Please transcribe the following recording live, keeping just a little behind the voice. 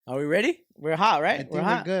Are we ready? We're hot, right? I think we're we're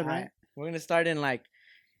hot. good, All right? We're gonna start in like.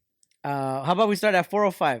 How about we start at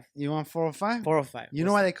 4:05? You want 405? 4:05. You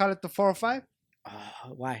know why they call it the 405?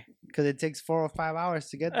 Why? Because it takes 4 or 5 hours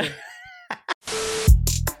to get there.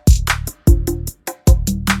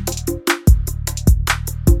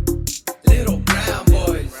 Little brown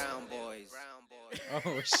boys.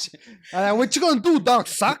 Oh shit! What you gonna do, dog?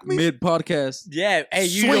 Sock me? Mid podcast. Yeah. Hey,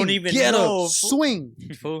 you Swing, don't even get know. up, swing.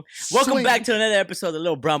 Fool. Welcome Swing. back to another episode of the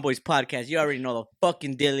Little Brown Boys podcast. You already know the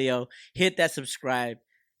fucking dealio. Hit that subscribe,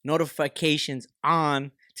 notifications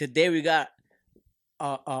on. Today we got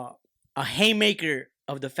a haymaker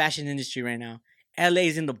of the fashion industry right now.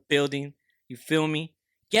 LA's in the building. You feel me?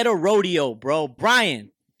 Ghetto Rodeo, bro.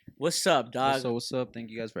 Brian, what's up, dog? So what's up? Thank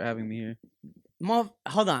you guys for having me here.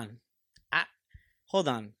 Hold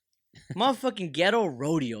on. Motherfucking Ghetto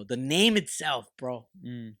Rodeo. The name itself, bro.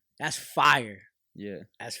 That's fire. Yeah.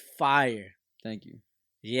 That's fire. Thank you.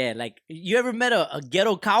 Yeah, like you ever met a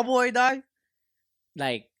ghetto cowboy, dog?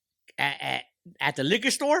 Like at the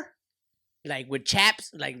liquor store? Like with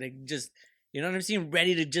chaps, like just you know what I'm saying,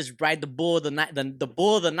 ready to just ride the bull of the night, the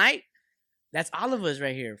bull of the night. That's all of us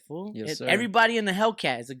right here, fool. Yes, sir. Everybody in the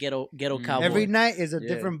Hellcat is a ghetto cowboy. Every night is a Yeah.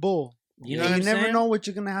 different bull. You know And what I'm you never saying? know what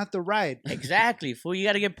you're gonna have to ride. Exactly, fool. You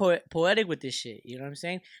gotta get poetic with this shit. You know what I'm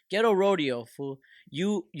saying? Ghetto Rodeo, fool.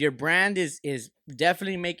 Your brand is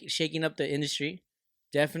definitely shaking up the industry.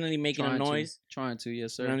 Definitely making a noise. Trying to,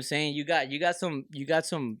 yes, You know what sir. I'm saying? You got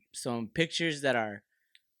some pictures that are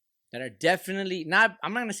definitely not.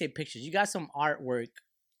 I'm not gonna say pictures. You got some artwork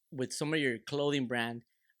with some of your clothing brand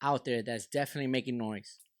out there that's definitely making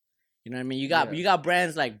noise. You know what I mean? You got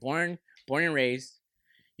brands like Born and Raised.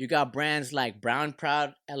 You got brands like Brown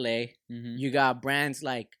Proud LA. You got brands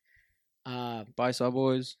like Bicep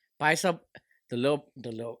boys. Bicep, the little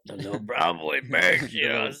brown boy bird. You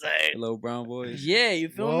know what I'm saying? Hello, brown boys. Yeah, you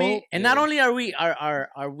feel Whoa. me? And not Yeah. only are we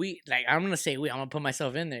like I'm gonna say I'm gonna put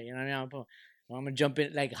myself in there. You know what I mean? I'm gonna jump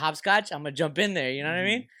in like hopscotch. I'm gonna jump in there. You know what I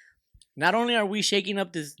mean? Not only are we shaking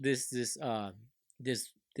up this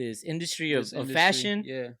industry of fashion,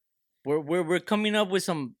 Yeah. we're coming up with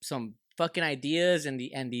some fucking ideas and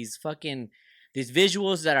these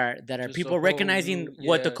visuals that are Just people a whole recognizing new-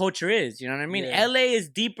 what the yeah. culture is. You know what I mean? Yeah. LA is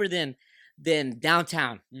deeper than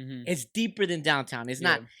downtown. Mm-hmm. It's deeper than downtown. It's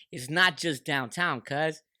not just downtown,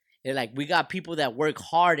 cuz it's like we got people that work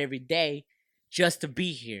hard every day just to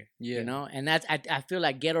be here. Yeah. You know? And that's I feel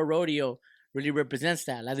like Ghetto Rodeo really represents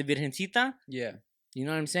that. La de Virgencita, Yeah. you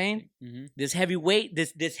know what I'm saying? Mm-hmm. This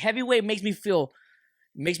heavyweight makes me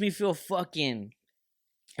feel fucking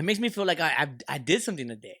it makes me feel like I did something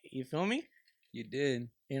today. You feel me? You did.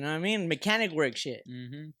 You know what I mean? Mechanic work shit.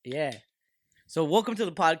 Mm-hmm. Yeah. So welcome to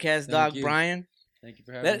the podcast, Thank dog, you. Brian. Thank you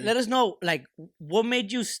for having me. Let us know, like, what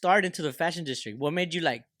made you start into the fashion district? What made you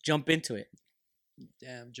like jump into it?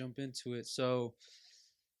 Damn, jump into it. So,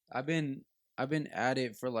 I've been at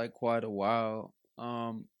it for like quite a while.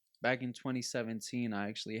 Back in 2017, I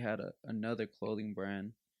actually had another clothing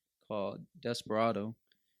brand called Desperado,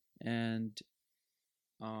 and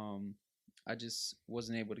I just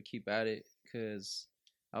wasn't able to keep at it because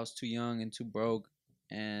I was too young and too broke,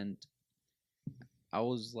 and I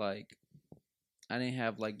was like, I didn't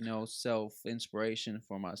have like no self inspiration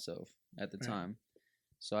for myself at the Right. time,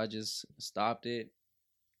 so I just stopped it.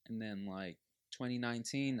 And then like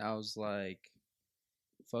 2019, I was like,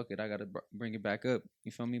 fuck it, I gotta bring it back up.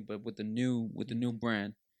 You feel me? But with the new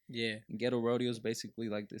brand. Yeah. And Ghetto Rodeo is basically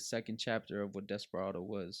like the second chapter of what Desperado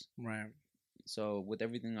was. Right. So with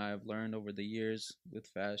everything I've learned over the years with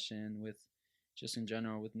fashion, with just in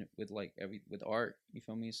general, with art, you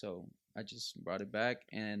feel me? So I just brought it back,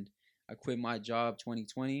 and I quit my job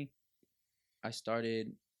 2020. I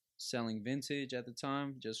started selling vintage at the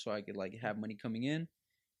time just so I could like have money coming in.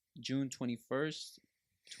 June 21st,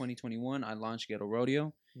 2021, I launched Ghetto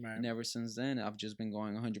Rodeo. Right. And ever since then, I've just been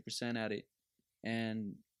going 100% at it.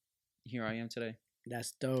 And here I am today.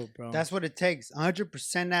 That's dope, bro. That's what it takes.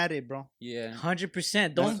 100% at it, bro. Yeah. 100%.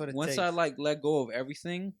 That's Don't what it Once takes. I like let go of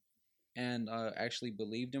everything and actually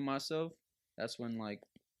believed in myself, that's when like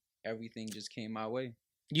everything just came my way.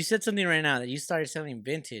 you said something right now that you started selling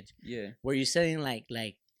vintage. Yeah. Were you selling like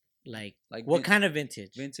Like what kind of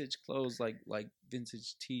vintage? vintage clothes, like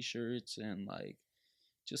vintage t-shirts and like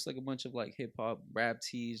just like a bunch of like hip hop rap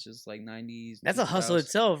tees, just like 90s. That's a hustle 2000s.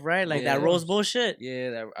 itself, right? Like Yeah. that Rose Bowl shit.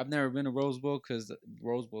 Yeah, I've never been to Rose Bowl because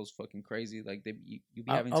Rose Bowl's fucking crazy. Like you be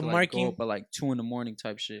A- having a to like marking- go up at like 2 a.m.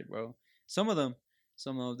 type shit, bro. Some of them,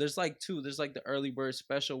 there's like two. There's like the early bird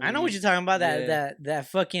special. I know what you're talking about. Yeah. That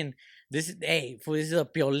fucking this is this is a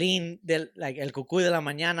Piolín del like El Cucuy de la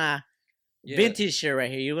Mañana Yeah. vintage shit right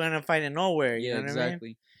here. You're gonna find it nowhere. You Yeah, know what I mean?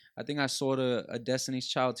 exactly. I think I sold a Destiny's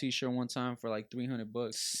Child T-shirt one time for like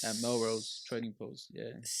 $300 at Melrose Trading Post.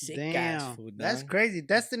 Yeah. Sick ass Damn, food, that's dog. crazy.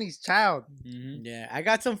 Destiny's Child. Mm-hmm. Yeah, I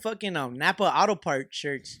got some fucking Napa Auto Part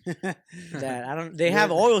shirts that I don't. They Yeah.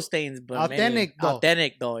 have oil stains, but maybe- Authentic, though.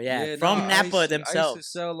 Authentic though, yeah, from nah, Napa I used to themselves.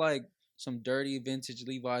 sell like some dirty vintage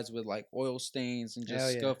Levi's with like oil stains and Hell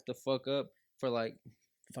just yeah. scuff the fuck up for like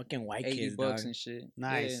Fucking white 80 kids, bucks dog. and shit.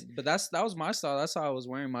 Nice. Yeah, but that was my style. That's how I was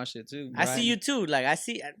wearing my shit too. I Right. see you too. Like I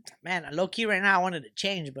see, man. Low key right now, I wanted to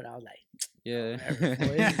change, but I was like, Yeah. whatever, fool.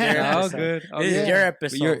 This is your Nah, all episode. good. All This good. is your Yeah.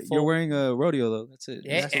 episode. But you're fool. wearing a rodeo though. That's it.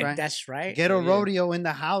 Yeah, That's right. That's right. Ghetto Yeah. rodeo in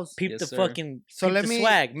the house. Peep Yes, the sir. fucking. So Peep let the me-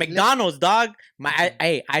 swag. McDonald's, dog.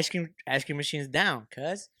 Hey, ice cream machine's down,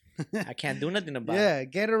 cuz I can't do nothing about it. Yeah,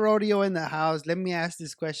 ghetto rodeo in the house. Let me ask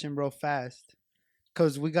this question real fast.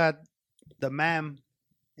 Because we got the ma'am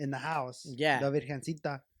in the house. Yeah. The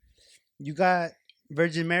Virgencita. You got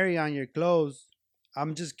Virgin Mary on your clothes.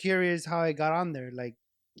 I'm just curious how it got on there. Like,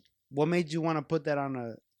 what made you want to put that on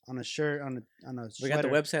a shirt, on a We sweater? got the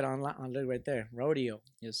website on look right there, rodeo.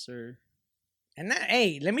 Yes, sir. And that,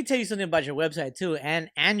 hey, let me tell you something about your website too, and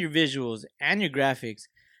your visuals and your graphics.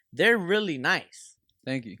 They're really nice.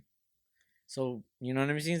 Thank you. So you know what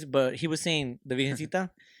I'm saying. But he was saying the Virgencita.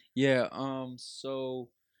 Yeah. So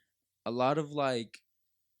a lot of like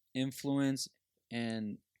influence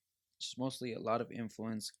and just mostly a lot of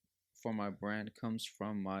influence for my brand comes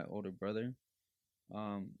from my older brother.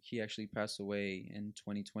 He actually passed away in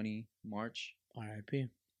 2020 March. R.I.P.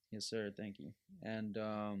 Yes, sir. Thank you. And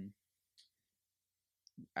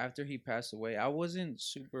after he passed away, I wasn't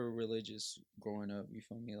super religious growing up. You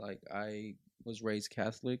feel me? Like I was raised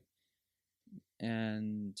Catholic,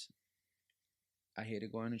 and I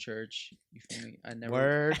hated going to church. You feel me? I never.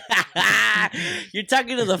 Word. You're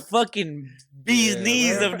talking to the fucking bee's Yeah,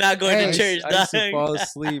 knees bro. of not going Hey, to church, I used to dog. fall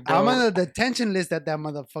asleep, bro. I'm on the detention list at that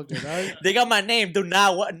motherfucker, dog. They got my name. Do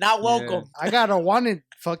not welcome. I got a wanted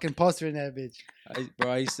fucking poster in that bitch.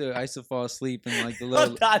 I used to fall asleep, and like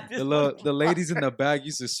Hold on, this the ladies in the back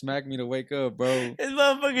used to smack me to wake up, bro. This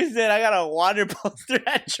motherfucker said I got a water poster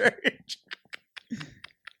at church.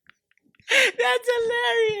 That's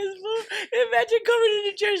hilarious, fool. Imagine coming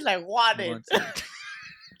into church like wanted.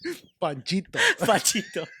 Panchito.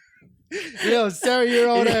 Pachito. Little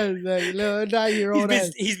 7-year-old ass. Like, little 9-year-old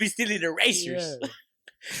ass. He's been stealing erasers.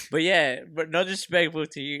 Yeah. But no disrespectful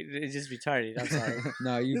to you. It's just retarded. I'm sorry.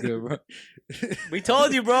 Nah, you good, bro. We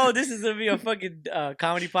told you, bro. This is gonna be a fucking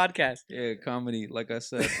comedy podcast. Yeah, comedy. Like I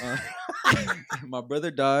said, my brother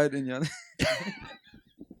died, and y'all.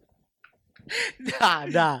 Nah.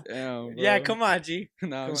 Damn, bro. Yeah, come on, G.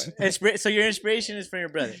 Nah, Come on. So your inspiration is from your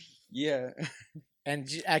brother. yeah. And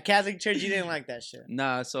at Catholic church, you didn't like that shit.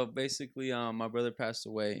 Nah, so basically, my brother passed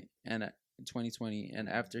away, and in 2020, and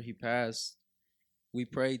after he passed, we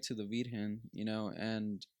prayed to the Virgen,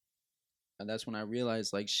 and that's when I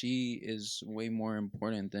realized like she is way more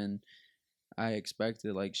important than I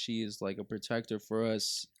expected. Like she is like a protector for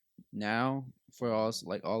us now, for us,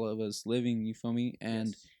 like all of us living. You feel me?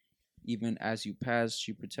 And even as you pass,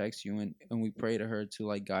 she protects you, and we pray to her to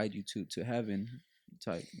like guide you to heaven,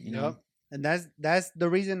 type. You know, Yup. And that's the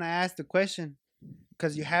reason I asked the question,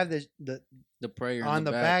 because you have the the prayer on in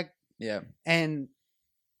the back, Yeah. and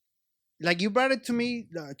like you brought it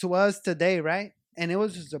to us today, right? And it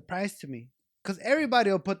was a surprise to me, because everybody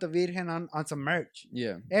will put the Virgen on some merch.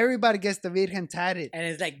 Yeah. Everybody gets the Virgen tatted, And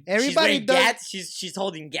it's like Everybody she's wearing does- gats. She's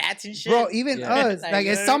holding gats and shit. bro. Even Yeah. us, Like, like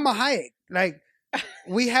you it's know what Salma Hayek, like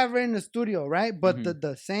we have her in the studio, right? But Mhm.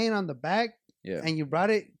 the saying on the back, Yeah. and you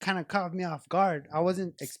brought it, kind of caught me off guard. I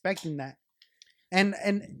wasn't expecting that. And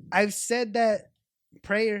I've said that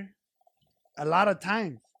prayer a lot of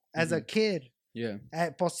times as a kid Yeah.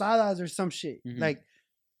 at posadas or some shit. Mhm. Like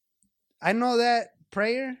I know that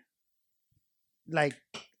prayer like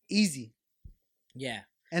easy. Yeah.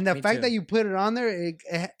 And the Me fact too. that you put it on there,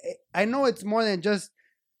 I know it's more than just.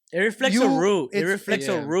 It reflects You- a root. It it's- reflects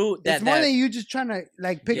Yeah. a root that It's more than you just trying to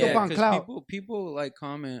like pick Yeah, up on 'cause clout. people like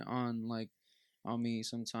comment on me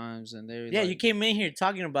sometimes, and they're yeah, like, you came in here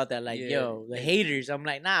talking about that, like, Yeah, yo, the they- haters. I'm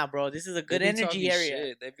like, nah, bro, this is a they good be energy talking area.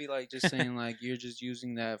 shit. They'd be like just saying like you're just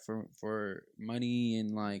using that for money,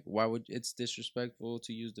 and like why would it's disrespectful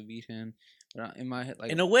to use the Virgen. But in my head,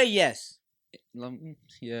 like In a way, yes.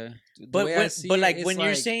 yeah, the But way I see but it, like it's when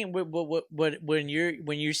you're saying when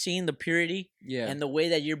you're seeing the purity yeah, and the way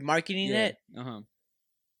that you're marketing yeah, it, uh-huh,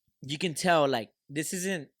 you can tell like this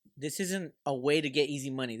isn't a way to get easy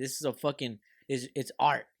money. This is a fucking it's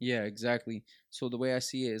art. yeah, exactly. So the way I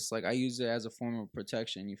see it is like I use it as a form of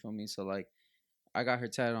protection. You feel me? So like I got her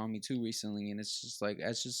tatted on me too recently, and it's just like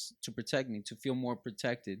it's just to protect me, to feel more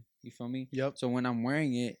protected. You feel me? Yep. So when I'm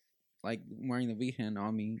wearing it, like wearing the Virgen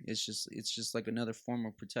on me. It's just like another form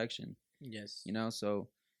of protection, Yes. you know. So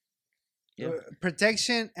yeah,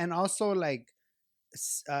 Protection, and also like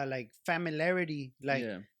familiarity, like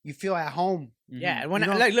yeah, you feel at home. Yeah, mhm, and when You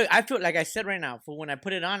I, know, like, look, I feel like I said right now. For when I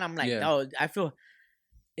put it on, I'm like, yeah, no, I feel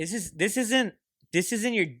this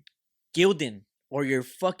isn't your gilding or your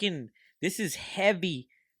fucking. This is heavy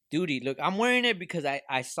duty. Look, I'm wearing it because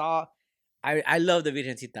I saw. I love the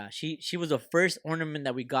Virgencita. She was the first ornament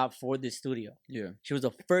that we got for this studio. yeah, She was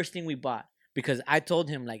the first thing we bought because I told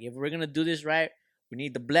him, like, if we're gonna do this right, we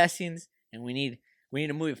need the blessings and we need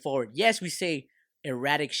to move it forward. Yes, we say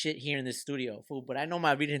erratic shit here in the studio, fool, but I know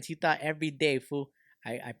my Virgencita every day, fool.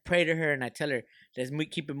 I pray to her and I tell her,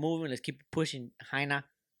 keep it moving, let's keep it pushing, Jaina.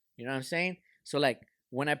 You know what I'm saying? So like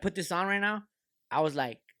when I put this on right now, I was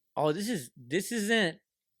like, oh, this isn't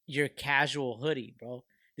your casual hoodie, bro.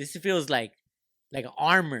 This feels like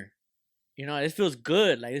armor. You know, it feels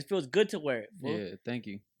good. Like it feels good to wear it, fool. yeah. Thank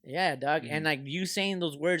you. Yeah, dog. And Mhm. like you saying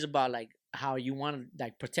those words about like how you want to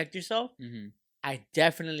like protect yourself, Hmm. I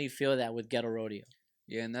definitely feel that with Ghetto Rodeo.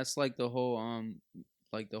 Yeah, and that's like the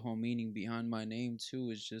whole meaning behind my name too.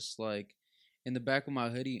 Is just like in the back of my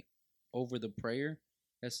hoodie, over the prayer,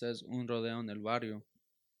 it says "Un rodeo en el barrio."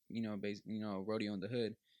 Rodeo in the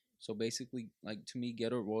hood. So basically, like to me,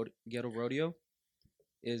 ghetto rodeo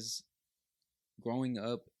is growing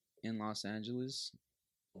up in Los Angeles,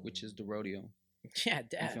 which is the rodeo. Yeah, You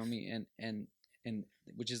def. feel me? And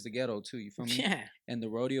which is the ghetto too. You feel me? Yeah. And the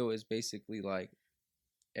rodeo is basically like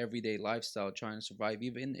everyday lifestyle, trying to survive.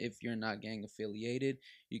 Even if you're not gang affiliated,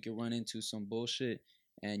 you could run into some bullshit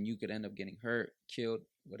and you could end up getting hurt, killed,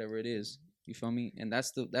 whatever it is. You feel me? And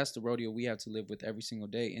that's the rodeo we have to live with every single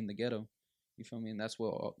day in the ghetto. You feel me? And that's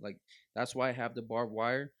what like that's why I have the barbed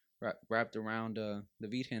wire wrapped around the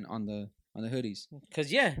Virgen on the hoodies,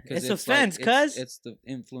 Cause yeah, because it's a it's like fence, cuz. it's the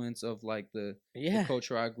influence of like the Yeah.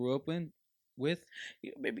 culture I grew up in with.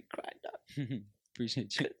 You made me cry, dog.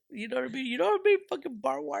 Appreciate you. You know what I mean? You know what I mean? Fucking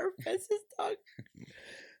barbed wire fences, dog.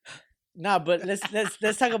 Nah, but let's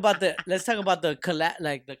talk about the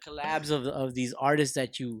collabs of these artists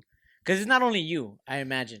that you, because it's not only you. I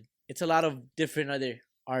imagine it's a lot of different other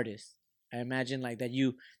artists. I imagine like that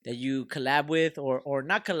you collab with or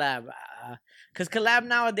not collab, because collab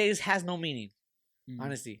nowadays has no meaning. Mhm.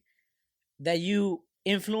 Honestly, that you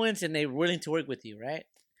influence and they're willing to work with you, right?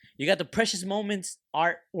 You got the Precious Moments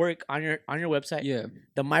artwork on your website. Yeah,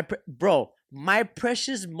 The my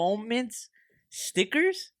Precious Moments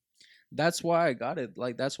stickers. that's why I got it.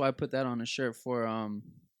 Like that's why I put that on a shirt for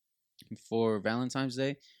Valentine's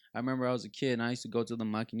Day. I remember I was a kid and I used to go to the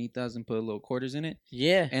maquinitas and put little quarters in it,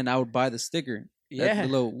 Yeah, and I would buy the sticker, that the yeah.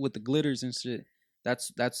 little with the glitters and shit.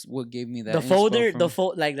 That's what gave me The that inspo folder,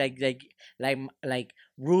 from. like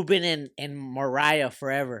Ruben and Mariah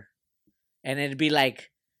forever, and it'd be like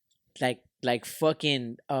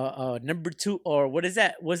fucking number two, or what is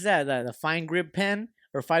that? What's that? The fine grip pen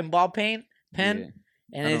or fine ball pen, Yeah,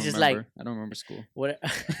 and I it's don't just remember. like I don't remember school. what.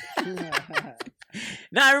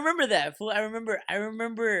 No, I remember that, fool. I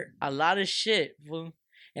remember a lot of shit, fool.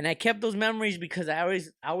 And I kept those memories because I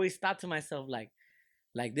always thought to myself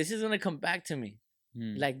like this is gonna come back to me.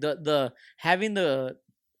 Hmm. Like the having the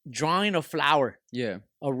drawing a flower, Yeah,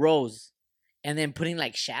 a rose, and then putting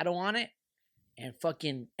like shadow on it, and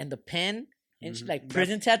fucking and the pen and Mhm. like The-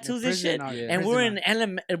 prison the tattoos and prison shit. art, Yeah. And prison we're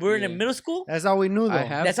art. in Yeah. middle school. That's all we knew though.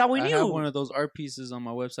 That's all we I have knew. one of those art pieces on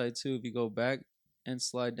my website too. If you go back and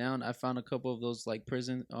slide down, I found a couple of those like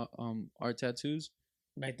prison art tattoos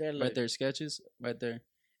Right there, look. right there, sketches right there,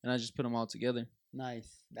 and I just put them all together.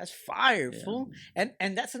 Nice. That's fire, Yeah. fool. And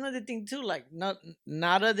that's another thing too. Like not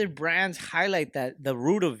other brands highlight that the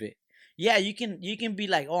root of it. Yeah, you can be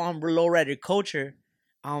like, oh, I'm lowrider culture,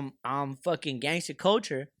 I'm fucking gangster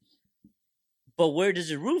culture, but where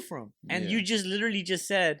does it root from? And Yeah. you just literally just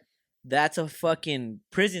said that's a fucking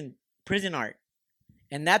prison art,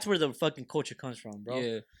 and that's where the fucking culture comes from, bro.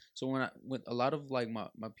 Yeah. So with a lot of like my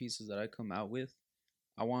pieces that I come out with,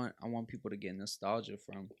 I want people to get nostalgia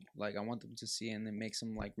from. Like I want them to see and then makes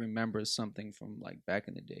them like remember something from like back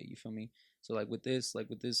in the day. You feel me? So like with this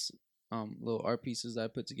little art pieces that I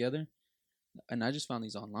put together, and I just found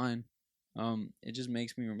these online. It just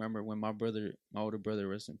makes me remember when my older brother,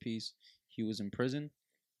 rest in peace, he was in prison.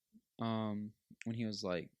 When he was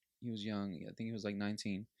young. I think he was like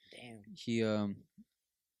 19. Damn.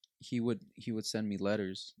 He would send me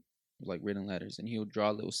letters, like written letters, and he would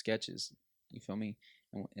draw little sketches. You feel me?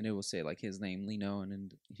 And it will say like his name Lino, and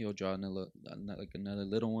then he'll draw like another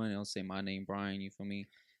little one. And it'll say my name Brian. You feel me?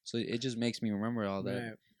 So it just makes me remember all that.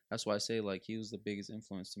 Right. that's why I say like he was the biggest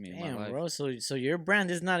influence to me in my Damn, life. bro. So your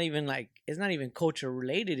brand is not even like it's not even culture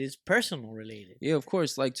related. It's personal related. Yeah, of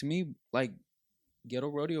course. Like to me, like Ghetto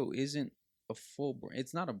Rodeo isn't a full brand.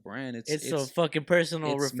 It's not a brand. It's a fucking personal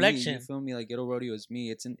it's me. You reflection. feel me? Like Ghetto Rodeo is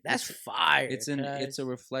me. That's fire. It's a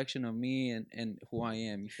reflection of me and who I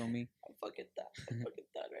am. You feel me? I'm fucking done. I'm fucking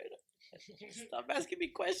done right now. Stop asking me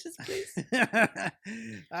questions, please.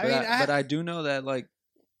 But I do know that like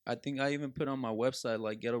I think I even put on my website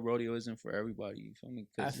like Ghetto Rodeo isn't for everybody. You feel me?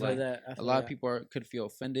 I Because feel like that. a lot of people could feel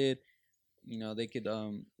offended. You know, they could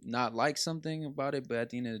not like something about it, but at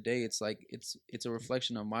the end of the day, it's like it's a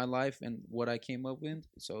reflection of my life and what I came up with.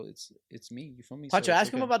 So it's me. You feel me? Pacho, So it's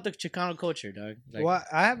ask him okay. about the Chicano culture, dog. Like, Well,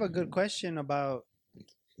 I have a good question about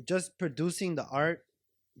just producing the art,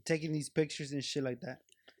 taking these pictures and shit like that.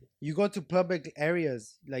 You go to public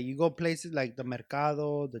areas, like you go places like the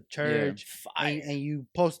mercado, the church, fire. and you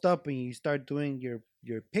post up and you start doing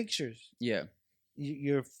your pictures. Yeah.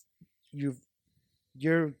 You're you're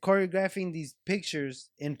you're choreographing these pictures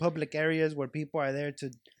in public areas where people are there to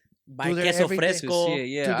By do their queso everyday- To fresco. see it,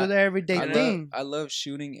 yeah. to do their everyday thing. I love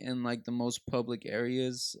shooting in like the most public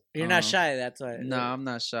areas. You're not shy. That's why. Nah, I'm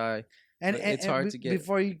not shy. And, But and it's hard and to get-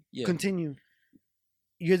 before you yeah. continue.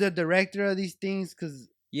 You're the director of these things because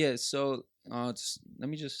Yeah, so let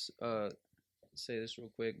me just say this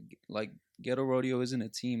real quick. Like Ghetto Rodeo isn't a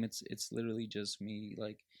team. It's literally just me.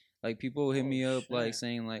 Like people hit Oh, me up like shit.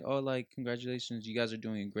 saying like, "Oh, like congratulations, you guys are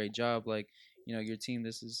doing a great job. Like, you know, your team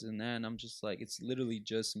this and that." And I'm just like, it's literally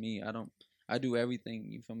just me. I do everything.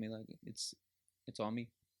 You feel me? Like it's all me.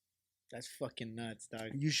 That's fucking nuts,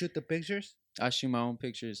 dog. you shoot the pictures. I shoot my own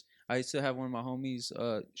pictures. I used to have one of my homies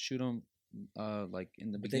shoot them like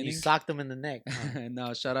in the But then beginning. you socked them in the neck. Huh?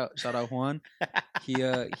 No, shout out Juan.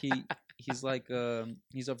 He's like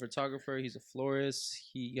he's a photographer, he's a florist.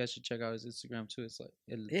 You guys should check out his Instagram too. It's like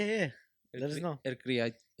Yeah. Let us know. El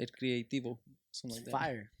Creativo, something like It's that.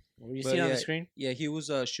 fire. Will you But see it on yeah, the screen? Yeah, he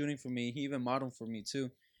was shooting for me. He even modeled for me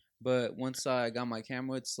too. But once I got my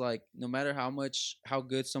camera, it's like no matter how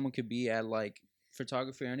good someone could be at like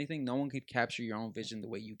photography or anything, no one could capture your own vision the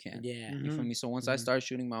way you can. Yeah. You feel me? So once I started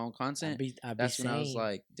shooting my own content, that's when I was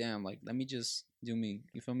like, damn, like let me just do me.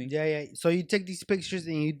 You feel me? Yeah. So you take these pictures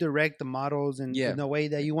and you direct the models and Yeah. in the way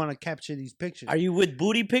that you want to capture these pictures. Are you with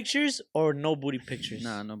booty pictures or no booty pictures?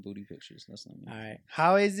 Nah, no booty pictures. That's not me. All right.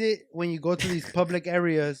 How is it when you go to these public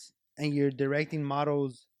areas and you're directing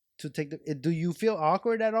models to take the? Do you feel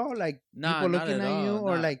awkward at all? Like Nah, people not looking at at you, all,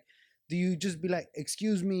 or nah. like, do you just be like,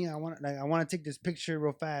 "Excuse me, I want to take this picture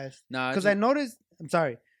real fast"? Nah, Because I noticed. I'm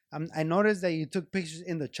sorry. I noticed that you took pictures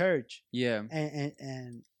in the church, yeah.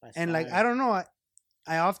 That's and like fire. I don't know.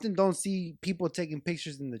 I often don't see people taking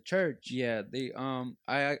pictures in the church. Yeah, they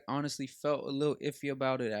I honestly felt a little iffy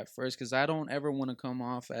about it at first because I don't ever want to come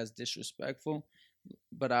off as disrespectful,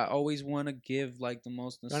 but I always want to give like the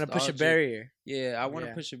most You want nostalgic. to push a barrier. Yeah, I want to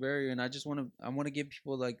Yeah. push a barrier, and I want to give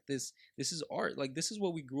people like this. This is art. Like this is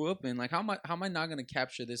what we grew up in. Like how am I not gonna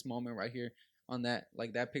capture this moment right here on that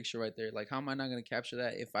like that picture right there? Like how am I not gonna capture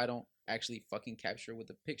that if I don't actually fucking capture with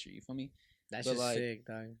the picture? You feel me? That's But, just like, sick,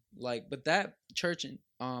 dog. Like but that church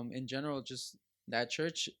in general, just that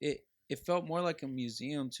church, it felt more like a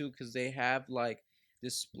museum too because they have like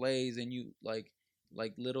displays and you like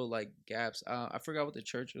little like gaps. I forgot what the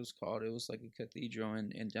church was called. It was like a cathedral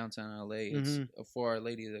in downtown LA. It's for Our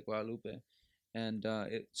Lady de Guadalupe, and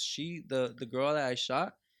the girl that I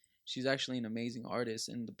shot, she's actually an amazing artist,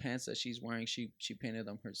 and the pants that she's wearing, she painted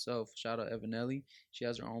them herself. Shout out Evanelli. She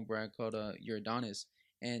has her own brand called Jordanis,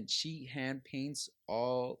 and she hand paints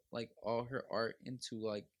all her art into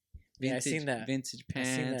like Yeah, I seen that. vintage I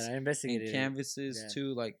seen pants that. I and investigated it. canvases Yeah.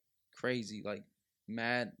 too, like crazy, like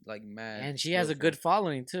mad. And she has a good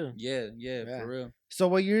following too. Yeah, Yeah. for real. So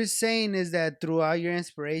what you're saying is that throughout your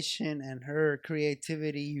inspiration and her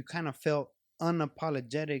creativity, you kind of felt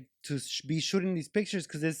unapologetic to be shooting these pictures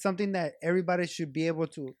because it's something that everybody should be able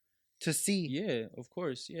to see. Yeah, of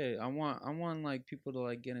course. Yeah, I want like people to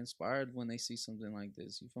like get inspired when they see something like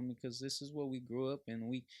this. You feel me? Because this is what we grew up in.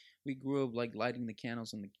 We grew up like lighting the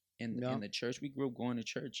candles in the church. We grew up going to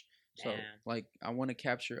church. So Damn. like I want to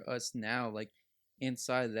capture us now, like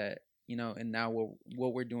inside that, you know, and now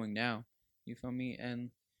what we're doing now. You feel me?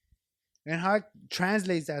 And how it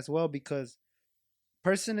translates as well, because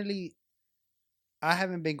personally I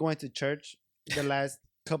haven't been going to church the last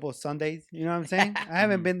couple of Sundays. You know what I'm saying? I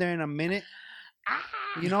haven't been there in a minute.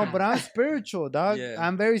 You know, but I'm spiritual, dog. Yeah.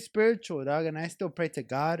 I'm very spiritual, dog, and I still pray to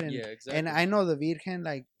God. And yeah, exactly. and I know the Virgen,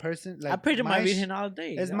 like person, like I pray to my sh- Virgen all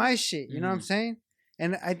day. It's dog. my shit. You know what I'm Mhm. saying?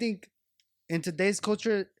 And I think in today's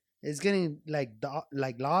culture, it's getting like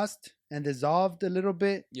lost, and dissolved a little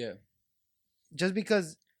bit. Yeah. Just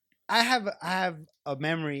because I have a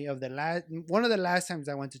memory of one of the last times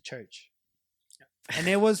I went to church, and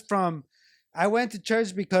it was I went to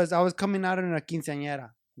church because I was coming out in a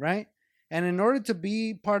quinceañera, right? And in order to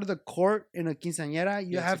be part of the court in a quinceañera,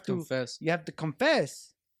 you have to confess. You have to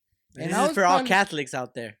confess. And this is for all Catholics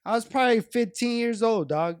out there. I was probably 15 years old,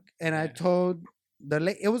 dog, and I told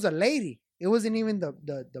it was a lady. It wasn't even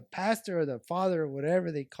the pastor or the father or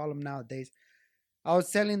whatever they call him nowadays. I was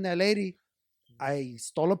telling that lady, I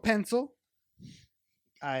stole a pencil.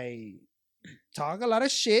 I talk a lot of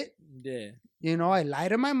shit. Yeah. You know, I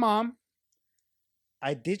lied to my mom.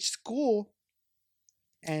 I ditched school.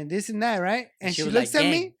 And this and that, right? And she looks at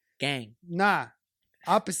me. Gang. Nah,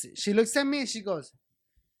 opposite. She looks at me and she goes,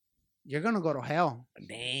 "You're going to go to hell.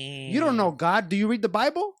 Damn. You don't know God. Do you read the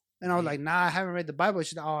Bible?" And I was like, "Nah, I haven't read the Bible."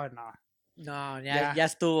 She's like, "Oh, nah. No, ya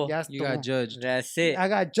estuvo. You got judged. That's it. I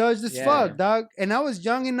got judged as fuck, dog. And I was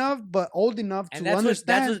young enough, but old enough to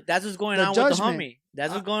understand. That's what's going on with the homie.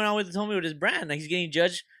 That's what's going on with the homie with his brand. Like he's getting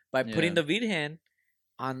judged by putting the Virgen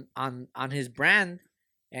on his brand,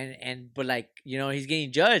 but like he's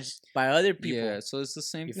getting judged by other people. Yeah, so it's the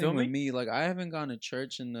same thing with me. Like I haven't gone to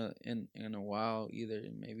church in a while either.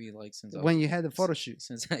 Maybe like since when you had the photo shoot.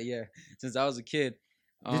 Since I was a kid.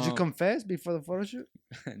 Did you confess before the photo shoot?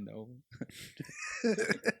 No.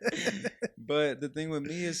 But the thing with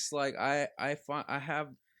me is like I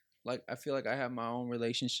feel like I have my own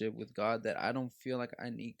relationship with God that I don't feel like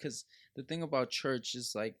I need. Because the thing about church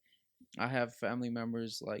is like I have family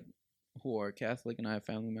members like who are Catholic and I have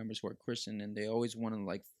family members who are Christian, and they always want to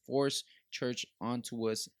like force church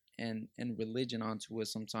onto us and religion onto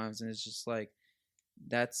us sometimes, and it's just like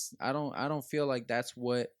I don't feel like that's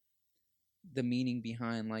what the meaning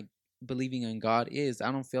behind like believing in God is.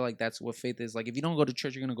 I don't feel like that's what faith is. Like if you don't go to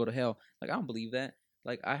church, you're gonna go to hell. Like I don't believe that.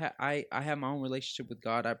 Like I have my own relationship with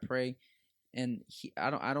God. I pray, and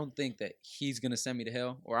I don't think that He's gonna send me to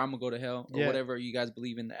hell or I'm gonna go to hell or whatever you guys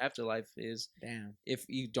believe in the afterlife is. Damn. If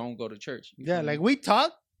you don't go to church. Like we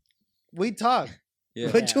talk. Yeah.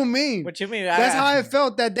 What you mean? What you mean? That's how I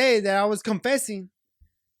felt that day that I was confessing.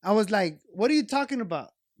 I was like, "What are you talking about?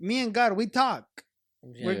 Me and God, we talk.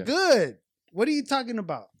 We're good. What are you talking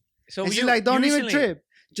about?" So she's like, "Don't even trip.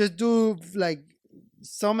 Just do like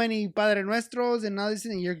so many Padre Nuestros and all this,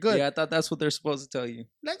 and you're good." Yeah, I thought that's what they're supposed to tell you.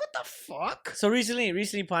 Like, what the fuck? So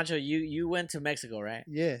recently, Pancho, you went to Mexico, right?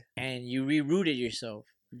 Yeah. And you rerouted yourself.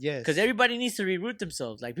 Yes. Because everybody needs to reroute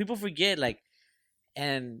themselves. Like people forget, like,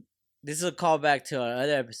 and this is a callback to our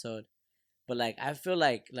other episode, but like I feel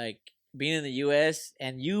like being in the U.S.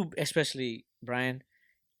 and you especially, Brian,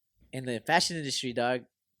 in the fashion industry, dog,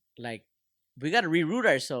 like. We got to reroute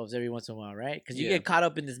ourselves every once in a while, right? Because you get caught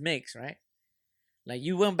up in this mix, right? Like,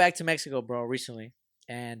 you went back to Mexico, bro, recently.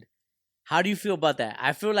 And how do you feel about that?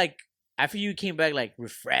 I feel like after you came back, like,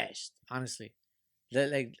 refreshed, honestly.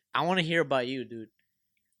 Like, I want to hear about you, dude.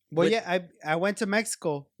 Well, I went to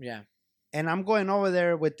Mexico. Yeah. And I'm going over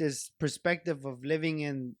there with this perspective of living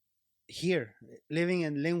in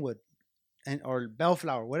Linwood or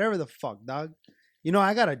Bellflower, whatever the fuck, dog.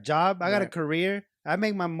 I got a job. I got a career. I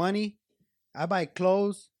make my money. I buy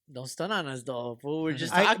clothes. Don't stun on us, though. Fool. We're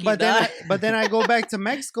just talking. But then I go back to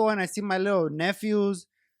Mexico and I see my little nephews,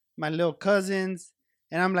 my little cousins,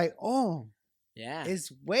 and I'm like, oh, yeah,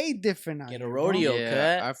 it's way different. Get a rodeo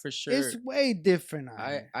cut. I for sure. It's way different.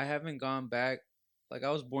 I haven't gone back. Like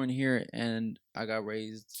I was born here and I got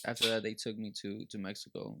raised. After that, they took me to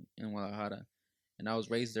Mexico in Guadalajara, and I was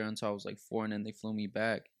raised there until I was like 4, and then they flew me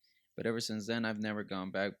back. But ever since then, I've never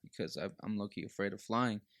gone back because I'm low-key afraid of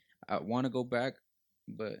flying. I want to go back,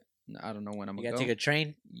 but I don't know when I'm gonna go. You gotta take a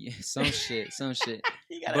train? Yeah, some shit.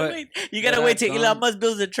 You gotta wait till Elon Musk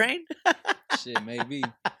builds a train? Shit, maybe.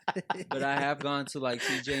 But I have gone to like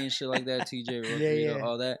TJ and shit like that, TJ, Rosarito,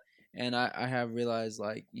 all that. And I have realized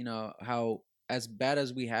like, how as bad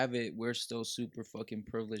as we have it, we're still super fucking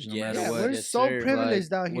privileged no matter what. We're so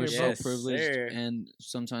privileged out here. We're so privileged, and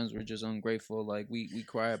sometimes we're just ungrateful. Like we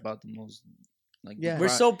cry about the most. Like we're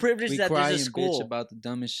so privileged that there's a school. Bitch about the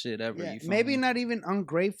dumbest shit ever. Yeah, maybe not even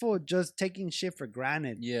ungrateful, just taking shit for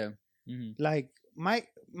granted. Yeah. Mm-hmm. Like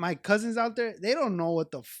my cousins out there, they don't know what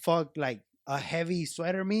the fuck like a heavy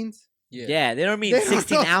sweater means. Yeah, they don't mean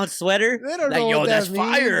 16-ounce sweater. They don't know what that's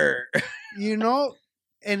fire.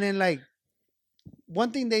 And then like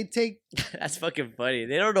one thing they take. That's fucking funny.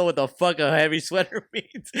 They don't know what the fuck a heavy sweater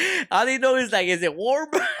means. All they know is like, is it warm?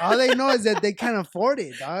 All they know is that they can't afford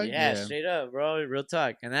it, dog. Yeah, straight up, bro. Real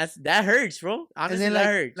talk, and that hurts, bro. Honestly, and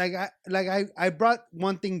then, that hurts. I brought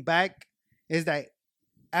one thing back is that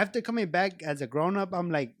after coming back as a grown up, I'm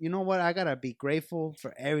like, you know what? I gotta be grateful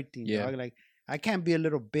for everything, Yeah. dog. Like, I can't be a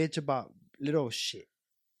little bitch about little shit.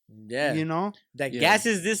 Yeah. You know, That Yeah. gas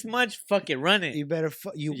is this much, fucking run it. you better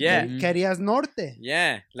Yeah. querías norte.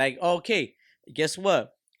 Yeah. Like, okay, guess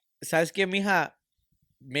what? ¿Sabes qué, mija?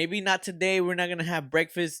 Maybe not today. We're not gonna have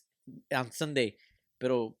breakfast on Sunday.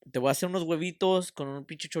 Pero te voy a hacer unos huevitos con un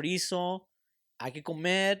pinche chorizo. Hay que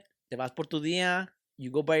comer. Te vas por tu día.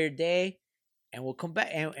 You go by your day. And we'll come back.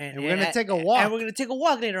 And we're gonna take a walk. And we're gonna take a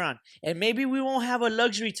walk later on. And maybe we won't have a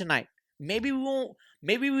luxury tonight. Maybe we won't.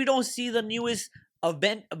 Maybe we don't see the newest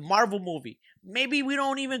Marvel movie. Maybe we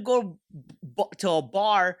don't even go to a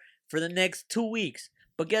bar for the next 2 weeks.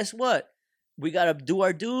 But guess what? We gotta do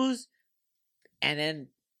our dues, and then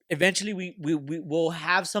eventually we will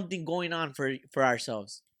have something going on for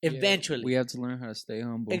ourselves. Eventually, we have to learn how to stay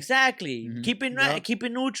humble. exactly. Mhm. Keep it Yeah. keep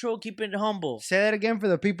it neutral, keep it humble. Say that again for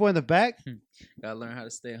the people in the back. Gotta learn how to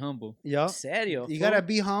stay humble. Yo, Serio, you fool. gotta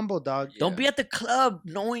be humble, dog. Don't be at the club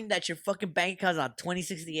knowing that your fucking bank account's on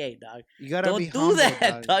 2068, dog. You gotta Don't be do humble, that,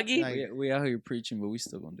 dog. doggy. Like, We out here preaching, but we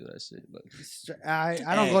still gonna do that shit. Look.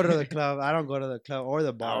 I don't go to the club. I don't go to the club or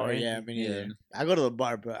the bar. Oh right? yeah, me neither. neither. I go to the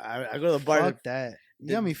bar, but I go to the bar. Fuck that. You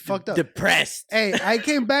got me fucked up. Depressed. Hey, I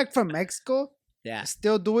came back from Mexico. Yeah.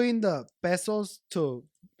 Still doing the pesos to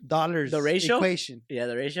dollars The ratio? equation. Yeah,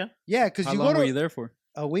 the ratio. Yeah, because How you long go were to you there for?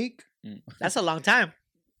 a week. That's a long time.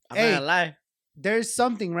 I'm Hey. not gonna lie. There's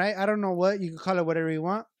something, right? I don't know what. You can call it whatever you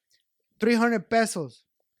want. 300 pesos.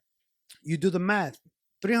 You do the math.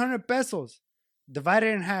 300 pesos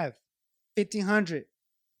divided in half. 1,500.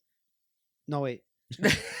 No, wait.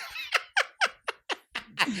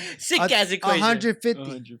 Sick ass equation. 150.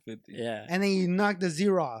 150. Yeah. And then you knock the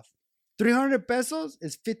zero off. 300 pesos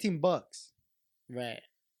is 15 bucks. Right.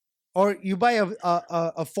 Or you buy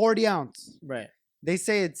a 40 ounce. Right. They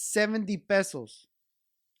say it's 70 pesos.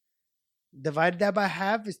 Divide that by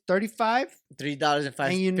half is 35. $3.05.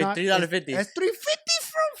 And you knock $3.50. That's 350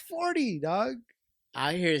 from 40, dog.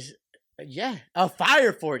 I hear. Yeah, a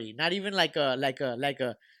fire 40. Not even like a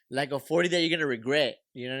 40 that you're gonna regret.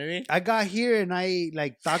 You know what I mean? I got here and I ate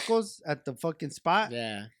like tacos at the fucking spot.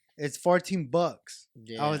 Yeah. It's 14 bucks.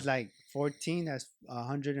 Yeah. I was like, 14, that's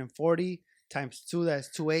 140 times 2, that's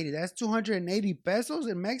 280. That's 280 pesos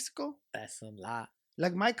in Mexico. That's a lot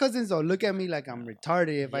Like my cousins will look at me like I'm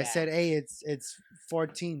retarded if I Yeah. said, "Hey, it's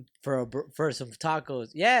 14." for some tacos.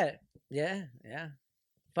 Yeah. Yeah. Yeah.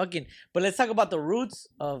 Fucking. But let's talk about the roots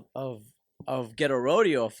of Ghetto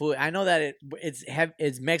Rodeo food. I know that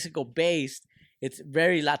it's Mexico based. It's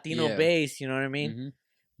very Latino Yeah. based. You know what I mean? Mhm.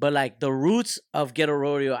 But like the roots of Ghetto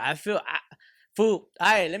Rodeo, I feel, food.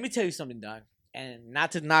 All right, let me tell you something, dog. And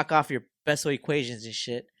not to knock off your peso equations and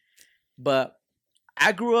shit, but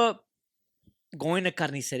I grew up going to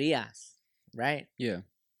carnicerias, right? Yeah.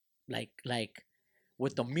 Like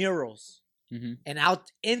with the murals Mm-hmm. and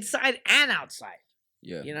out inside and outside.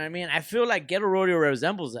 Yeah. You know what I mean? I feel like Ghetto Rodeo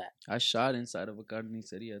resembles that. I shot inside of a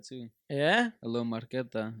carniceria too. Yeah, A little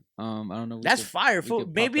marqueta. I don't know. that's fire, we food. could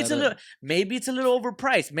pop Maybe it's a that little, up. maybe it's a little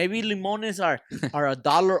overpriced. Maybe limones are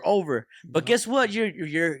 $1 over. But guess what?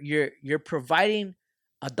 You're providing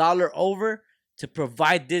 $1 over to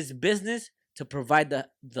provide this business to provide the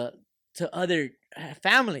to other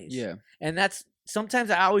families. Yeah. And that's sometimes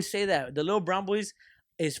I always say that the Little Brown Boys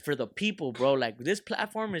is for the people, bro. Like this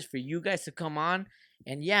platform is for you guys to come on,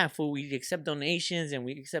 and yeah, for we accept donations and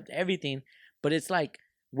we accept everything, but it's like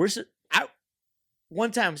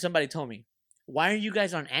one time somebody told me, "Why are you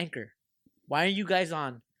guys on Anchor? Why are you guys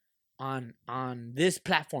on this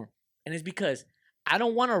platform?" And it's because I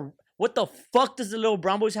don't want to. What the fuck does the Little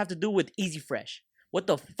Brown Boys have to do with Easy Fresh? What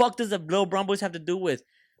the fuck does the Little Brown Boys have to do with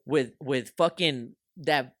fucking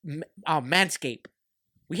that Manscape?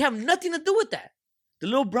 We have nothing to do with that. The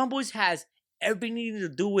Little Brown Boys has everything to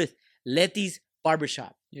do with Letty's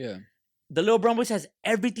Barbershop. Yeah. The Little Brown Boys has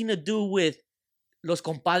everything to do with Los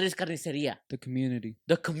Compadres Carniceria. The community.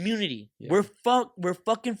 The community. Yeah. We're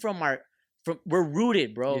fucking we're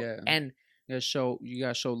rooted, bro. Yeah. And You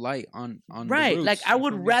gotta show light on right, the like roots, I you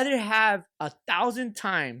would feel me? rather have 1,000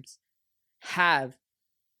 times have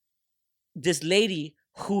this lady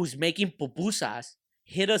who's making pupusas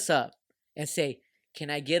hit us up and say, "Can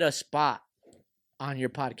I get a spot on your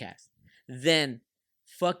podcast?" than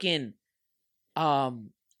fucking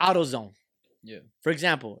AutoZone, Yeah. for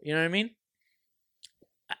example. You know what I mean?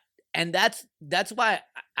 And that's why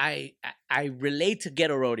I relate to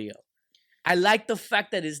Ghetto Rodeo. I like the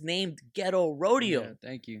fact that it's named Ghetto Rodeo. Yeah,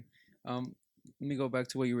 thank you. Let me go back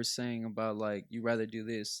to what you were saying about like you rather do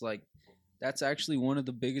this. Like that's actually one of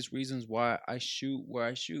the biggest reasons why I shoot where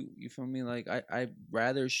I shoot. You feel me? Like I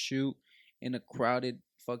rather shoot in a crowded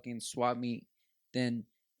fucking swap meet than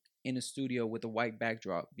in a studio with a white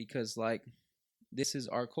backdrop, because like this is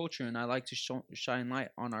our culture, and I like to shine light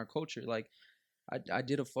on our culture. Like I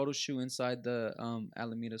did a photo shoot inside the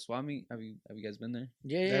Alameda swap meet. Have you guys been there?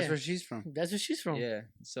 Yeah, That's yeah. where she's from. That's where she's from. Yeah.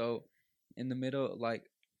 So in the middle, like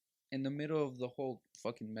in the middle of the whole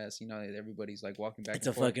fucking mess, you know, everybody's like walking back It's a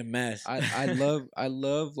and forth. fucking mess. I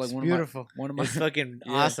love like It's one beautiful. of my one of my It's fucking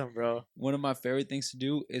Yeah. awesome, bro. one of my favorite things to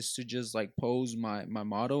do is to just like pose my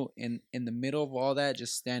model in the middle of all that,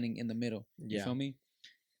 just standing in the middle. You Yeah. feel me?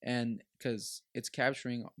 And because it's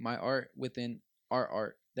capturing my art within our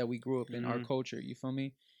art that we grew up in, our Mhm. culture. You feel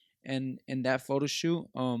me? And in that photo shoot,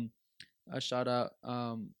 I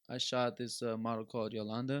shot this model called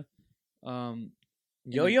Yolanda.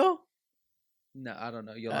 Yo yo. No, I don't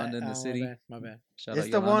know, Yolanda in the city. My bad. Shout It's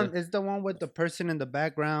out the Yolanda. one. It's the one with the person in the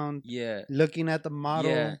background Yeah, looking at the model.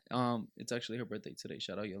 yeah. It's actually her birthday today.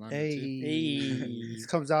 Shout out Yolanda too. Hey. This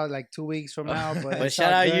comes out like 2 weeks from now, but, But it's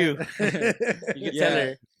shout all out good. You can Yeah. tell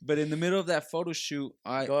her. But in the middle of that photo shoot,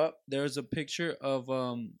 Go up. there's a picture of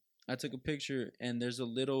I took a picture, and there's a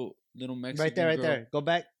little Mexican Right there, right girl, there. Go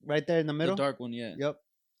back, right there in the middle. the dark one. Yeah, Yep.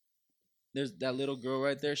 there's that little girl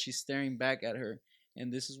right there. She's staring back at her,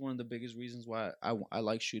 and this is one of the biggest reasons why I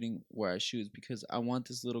like shooting where I shoot, is because I want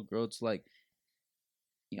this little girl to like.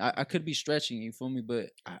 I could be stretching, you feel me,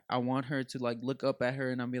 but I want her to like look up at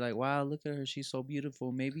her and I'll be like, wow, look at her, she's so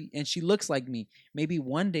beautiful. Maybe, and she looks like me. Maybe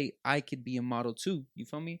one day I could be a model too. You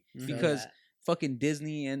feel me? Mhm. Because fucking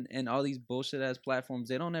Disney and all these bullshit ass platforms,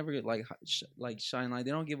 they don't ever like shine light.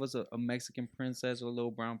 They don't give us a Mexican princess or a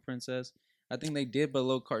little brown princess. I think they did, but a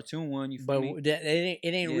little cartoon one. You feel But me? it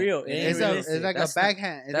ain't Yeah. real. It ain't It's, realistic. it's like That's a not-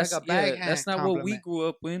 backhand. It's like a backhand. that's not what we compliment. grew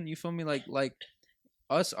up in. You feel me? Like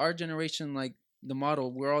us, our generation, like the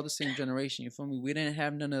model, we're all the same generation. You feel me? We didn't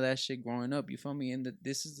have none of that shit growing up. You feel me? And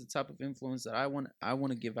this is the type of influence that I want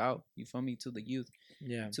to give out. You feel me? To the youth,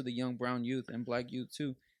 Yeah. to the young brown youth and black youth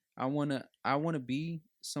too. I wanna be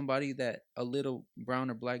somebody that a little brown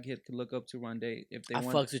or black kid could look up to one day if they I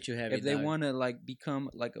want. fucks with you heavy. If they dog. want to like become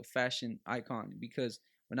like a fashion icon, because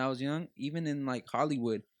when I was young, even in like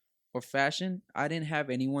Hollywood or fashion, I didn't have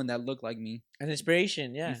anyone that looked like me. an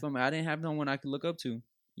inspiration, yeah. You feel me? I didn't have no one I could look up to.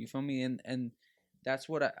 You feel me? And that's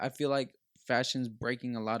what I feel like fashion's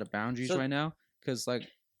breaking a lot of boundaries So- right now. Cause like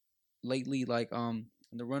lately, like in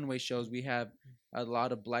the runway shows, we have a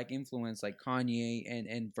lot of black influence, like Kanye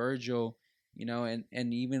and Virgil, you know,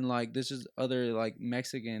 and even like this is other like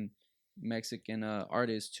Mexican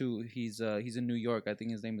artist too. He's in New York. I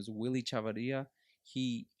think his name is Willie Chavarria.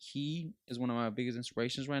 He is one of my biggest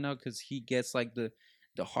inspirations right now, because he gets like the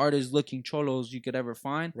hardest looking cholos you could ever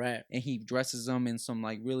find, Right. and he dresses them in some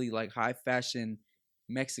like really like high fashion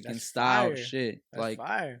Mexican That's style fire. shit. That's Like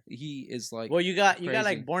fire. he is like, Well, you got crazy.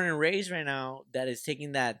 like Born and Raised right now that is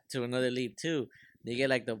taking that to another leap too. They get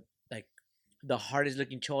like the hardest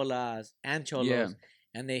looking cholas and cholos, Yeah.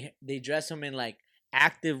 and they dress them in like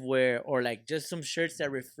active wear or like just some shirts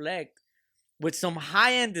that reflect with some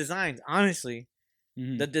high end designs. Honestly,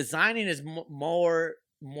 Mhm. the designing is more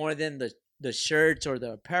than the shirts or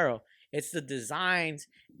the apparel. It's the designs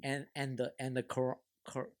and the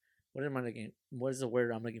what am I looking? What is the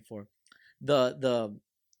word I'm looking for? The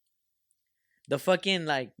fucking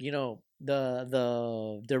like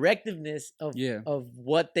the directiveness of Yeah. of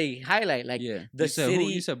what they highlight, like yeah. the you said who?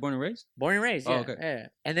 city- You said Born and Raised? Born and Raised. Oh, Yeah, okay. yeah.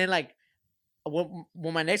 And then like what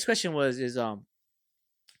my next question was is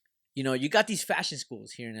you got these fashion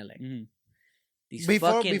schools here in LA. Mhm. These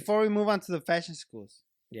Before fucking before we move on to the fashion schools,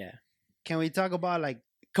 yeah. can we talk about like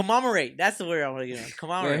Commemorate. That's the word I'm looking at.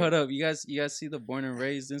 Commemorate. Wait, hold up. You guys see the Born and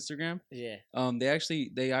Raised Instagram? Yeah.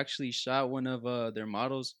 They actually shot one of their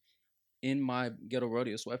models in my Ghetto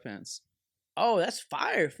Rodeo sweatpants. Oh, that's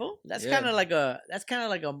fire, fool. That's Yeah. kind of like a.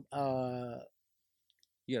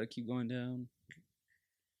 You gotta keep going down.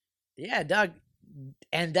 Yeah, dog,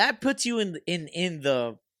 and that puts you in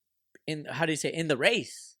how do you say, in the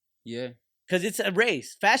race, Yeah. because it's a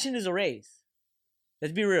race. Fashion is a race.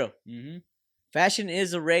 Let's be real. Mm-hmm. Fashion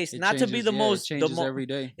is a race, not to be the most. It changes the every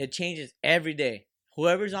day. It changes every day.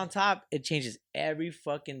 Whoever's on top, it changes every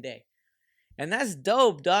fucking day, and that's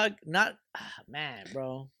dope, dog. Not man,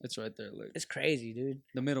 bro. It's right there. Look, It's crazy, dude.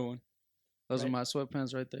 the middle one. Those Right. are my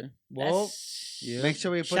sweatpants right there. well, That's- Yeah. make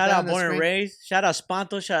sure we put Shout that out on the Born and screen. Raised. Shout out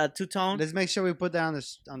Spanto. Shout out Two Tone. Let's make sure we put that on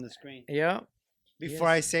the screen Yeah. before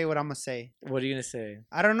Yes. I say what I'm gonna say. What are you gonna say?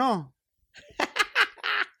 I don't know.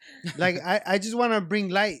 Like I just want to bring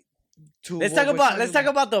light to. Let's what talk we're about. talking Let's talk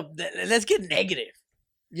about let's get negative.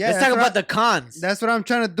 Yeah, Let's that's talk what about the cons. That's what I'm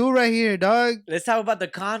trying to do right here, dog. Let's talk about the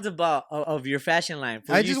cons of your fashion line.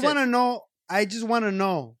 I just want to know. I just want to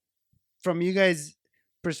know from you guys,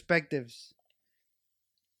 perspectives,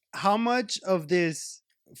 how much of this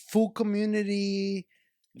food community,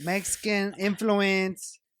 Mexican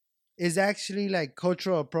influence is actually like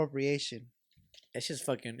cultural appropriation? It's just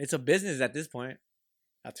fucking. It's a business at this point.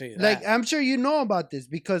 I'll tell you that. Like, I'm sure you know about this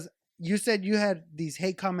because you said you had these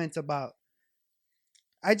hate comments about.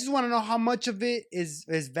 I just want to know how much of it is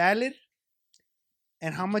valid,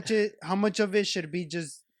 and how much of it should be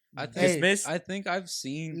just Dismissed? I think I've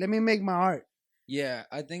seen. let me make my art. Yeah,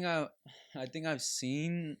 I think I've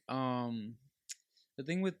seen. The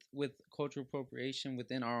thing with cultural appropriation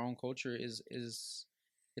within our own culture is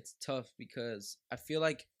it's tough because I feel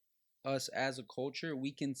like us as a culture,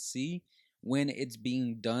 we can see when it's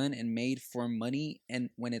being done and made for money and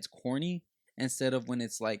when it's corny instead of when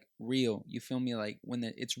it's like real. You feel me? Like when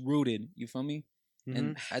it's rooted. You feel me?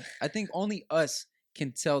 And I think only us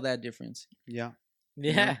can tell that difference. Yeah.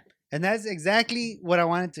 yeah. And that's exactly what I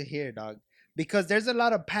wanted to hear, dog. Because there's a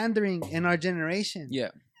lot of pandering in our generation. Yeah.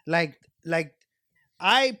 Like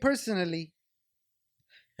I personally,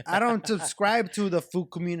 I don't subscribe to the food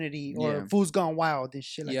community or Yeah. Food's Gone Wild and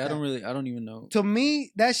shit like Yeah, that. I don't even know. To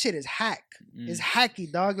me, that shit is hack. It's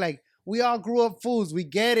hacky, dog. Like, we all grew up fools. We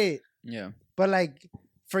get it. Yeah. But like,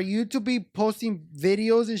 for you to be posting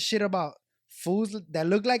videos and shit about fools that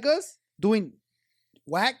look like us doing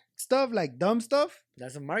whack stuff, like dumb stuff,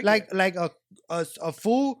 That's a market. like a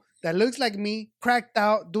fool that looks like me, cracked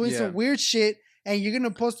out, doing some weird shit, and you're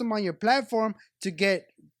gonna post them on your platform to get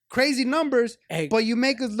crazy numbers, Hey, but you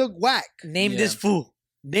make us look whack. name this fool.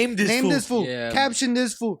 Name this fool. Yeah. Caption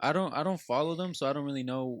this fool. I don't follow them, so I don't really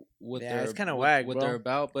know what Yeah, they're it's kinda what, whack, what bro. they're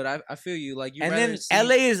about. But I feel you. Like you And rather then see,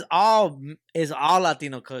 LA is all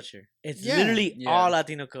Latino culture. It's Yeah. literally Yeah. all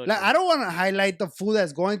Latino culture. Like, I don't want to highlight the fool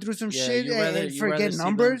that's going through some shit you and you forget see them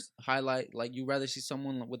numbers. highlight, like you rather see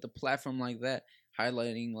someone with a platform like that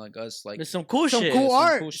highlighting like us, like There's some cool Some shit. cool some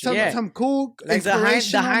art, cool shit. some Yeah. some cool Like the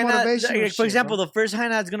inspirational, Hynat, motivational for shit, example, bro. the first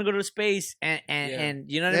Hynat's gonna go to space, and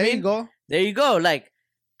you know what I There mean? you go. There you go. Like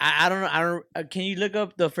I don't know. I don't. Can you look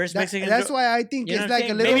up the first Mexican? That's girl? why I think You know it's what I'm like a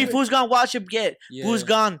saying? little Maybe bit, Food's Gone Wild should get. Yeah. Food's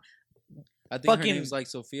Gone. I think fucking- her name's like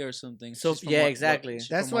Sophia or something. So- She's from yeah, exactly. she's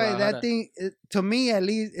that's from why Guadalajara. that thing, to me at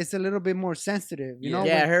least, it's a little bit more sensitive. You know,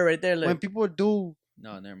 Yeah, when, her right there. Look. when people do,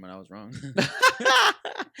 No, never mind. I was wrong.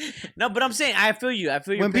 No, but I'm saying I feel you. I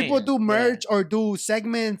feel your when pain. people do Yeah. merch or do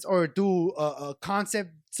segments or do a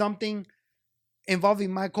concept, something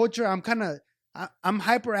involving my culture, I'm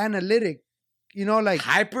hyper analytic. You know, like,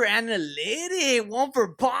 Hyper analytic. One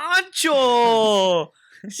for Poncho.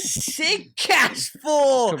 Sick cash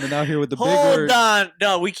full. Coming out here with the big Hold word. on.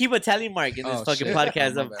 No, we keep a tally mark in this Oh, fucking shit.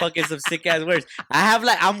 podcast Oh, my of bad. fucking some sick ass words.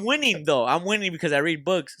 I'm winning though. I'm winning because I read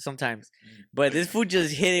books sometimes. But this fool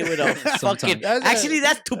just hit it with a fucking. That's Actually,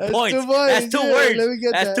 that's 2 points. Two points. That's 2 Yeah, words. let me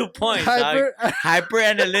get That's that. 2 points. Hyper, hyper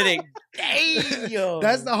analytic. Damn.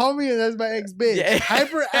 That's the homie, and that's my ex bitch. Yeah.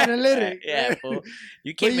 Hyper analytic. Yeah, fool.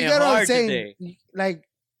 You But came you in get what I'm hard saying. today. Like,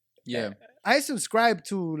 Yeah. I subscribe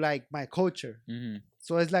to like my culture. Mm-hmm.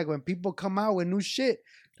 So it's like when people come out with new shit.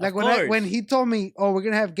 Like Of when course. when he told me, "Oh, we're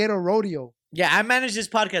gonna have ghetto rodeo," Yeah, I manage this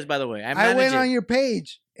podcast, by the way. I I manage went it. on your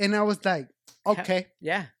page and I was like, "Okay,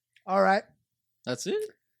 Yeah. all right." That's it.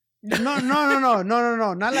 No, not like not in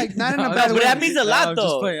No, a no, bad But way. that means a No, lot, I'm just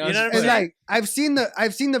though. playing, I'm You know just what I'm It's saying? like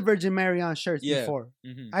I've seen the Virgin Mary on shirts Yeah. before.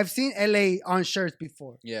 Mm-hmm. I've seen LA on shirts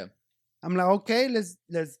before. Yeah. I'm like, okay,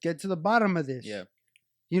 let's get to the bottom of this. Yeah.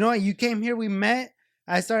 You know what? You came here, we met.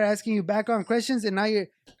 I started asking you background questions, and now you're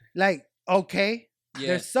like, okay, Yeah.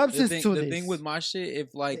 there's substance to the this. thing with my shit,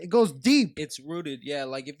 if like it goes deep. it's rooted, yeah.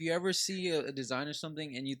 Like if you ever see a design or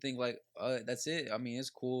something and you think like, that's it. I mean, it's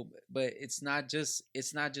cool, but it's not just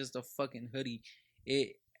a fucking hoodie.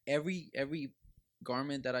 Every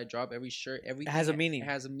garment that I drop, every shirt, everything has a meaning.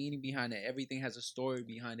 Has a meaning behind it. Everything has a story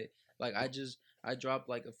behind it. Like I dropped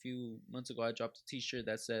like a few months ago. I dropped a T-shirt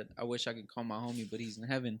that said, "I wish I could call my homie, but he's in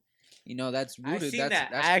heaven." You know, that's rooted. seen that's, that.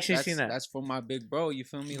 That's, I actually that's, seen that. That's for my big bro. You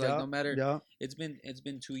feel me? Like Yeah, no matter. yeah. It's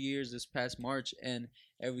been 2 years this past March, and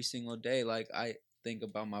every single day, like I think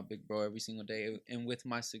about my big bro every single day, and with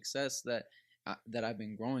my success that I've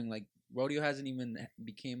been growing, like rodeo hasn't even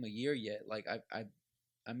became a year yet. Like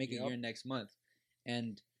I make a year next month,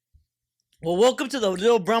 and Well, welcome to the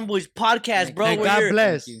Little Brown Boys podcast, bro. And We're God here-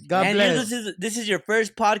 bless. Thank you. God and bless. this is your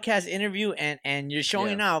first podcast interview, and you're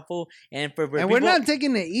showing out, fool. And for and people, we're not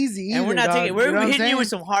taking it easy. and we're either, not taking. dog. We're You know what I'm hitting you with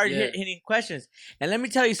saying? some hard Yeah. hitting questions. And let me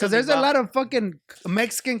tell you Because something. there's a lot of fucking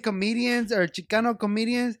Mexican comedians or Chicano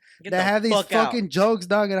comedians Get that the have these fuck out. fucking jokes,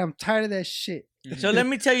 dog, and I'm tired of that shit. So let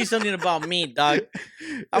me tell you something about me, dog.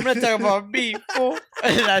 I'm gonna talk about me, fool. No,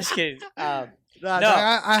 just kidding. No, No.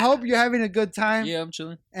 I hope you're having a good time. Yeah, I'm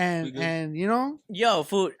chilling. We And good. and you know, Yo,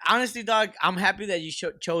 food. Honestly, dog, I'm happy that you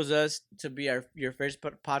chose us to be your first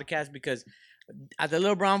podcast because at the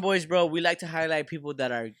Little Brown Boys, bro, we like to highlight people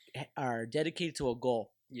that are dedicated to a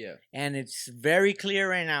goal, Yeah. and it's very clear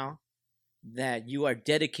right now that you are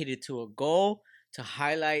dedicated to a goal to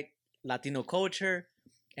highlight Latino culture,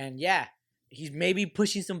 and yeah, he's maybe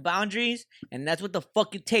pushing some boundaries, and that's what the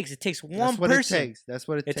fuck it takes. It takes one that's what person. it takes. That's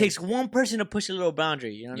what it It takes. takes one person to push a little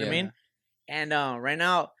boundary. You know what I Yeah. mean? And right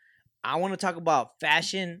now, I want to talk about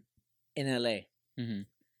fashion in LA. Mhm.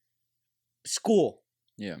 School.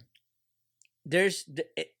 Yeah.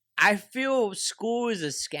 I feel school is a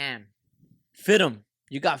scam. F.I.D.UMB.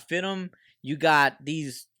 You got F.I.D.UMB. You got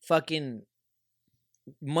these fucking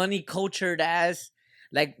money cultured ass.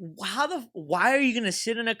 Like, why are you gonna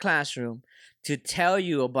sit in a classroom to tell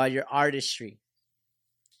you about your artistry?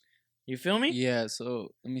 You feel me? Yeah.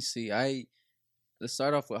 So let me see. Let's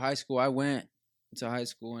start off with high school. I went to high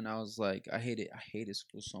school and I was like, I hated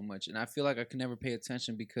school so much, and I feel like I could never pay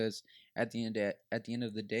attention because at the end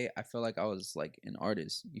of the day, I felt like I was like an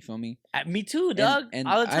artist. You feel me? Me too, dog. And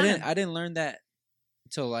all the time. I didn't learn that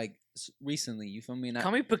till like recently. You feel me? And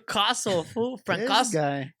Call me Picasso, fool. This Francasso.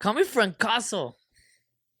 guy. Call me Francasso.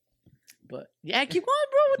 But yeah, keep going,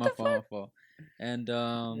 bro. What my the fault, fuck? my fault.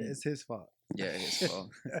 And It's his fault. yeah, it's fault.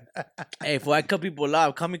 Hey, if I cut people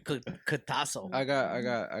off, call me Catasso. I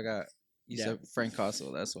got. You Yeah. said Frank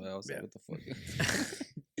Castle. That's why I was like, what the fuck?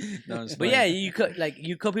 No, I'm just But playing. yeah,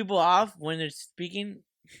 you cut people off when they're speaking.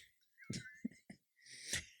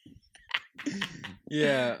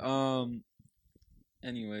 Yeah.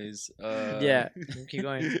 Anyways. Yeah, keep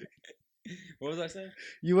going. What was I saying?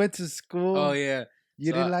 You went to school. Oh yeah.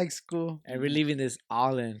 You So didn't like school. And we're leaving this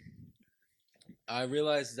all in. I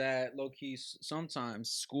realized that low key sometimes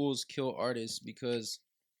schools kill artists because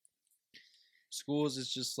schools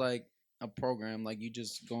is just like a program. Like you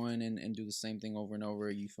just go in and do the same thing over and over.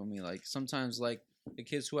 You feel me? Like sometimes like the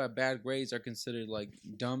kids who have bad grades are considered like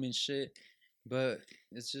dumb and shit, but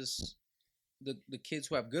it's just the kids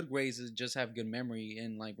who have good grades just have good memory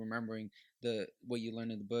and like remembering the what you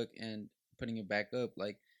learned in the book and putting it back up.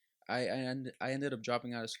 Like I ended up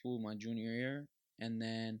dropping out of school my junior year, and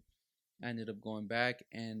then I ended up going back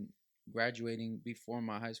and graduating before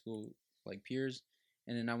my high school like peers,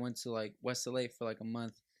 and then I went to like West LA for like a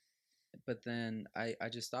month, but then I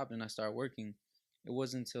just stopped and I started working. It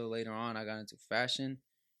wasn't until later on I got into fashion,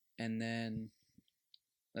 and then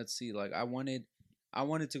let's see, like I wanted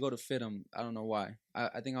to go to F.I.D.UMB. I don't know why.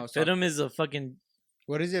 I think I was talking. F.I.D.UMB is a fucking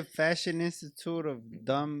What is it? Fashion Institute of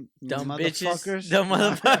Dumb bitches. Motherfuckers. Dumb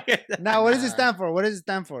motherfuckers. Now, what does it Nah. stand for? What does it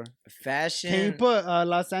stand for? Fashion. Can you put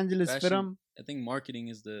Los Angeles Fashion. F.I.D.UMB? I think marketing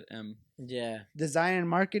is the M. Yeah. Design and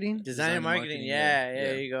marketing? Design and marketing. Yeah,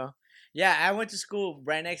 there you go. Yeah, I went to school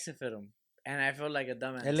right next to F.I.D.UMB, and I felt like a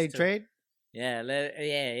dumbass. LA too. Trade? Yeah,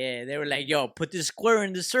 yeah. They were like, "Yo, put this square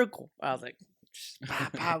in the circle." I was like,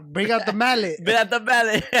 Bring out the mallet. "Bit at the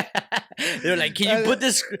ballot." They were like, "Can you put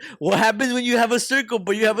this? What happens when you have a circle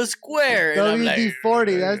but you have a square?" And I'm like,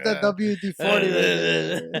 WD-40. That's the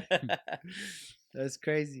WD-40. That's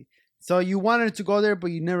crazy. So you wanted to go there, but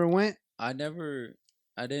you never went? I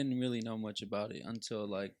didn't really know much about it until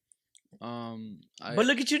like But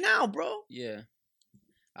look at you now, bro. yeah.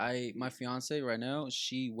 My fiance right now,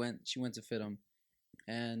 she went to F.I.D.UMB,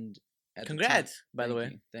 and at the time- Congrats, by the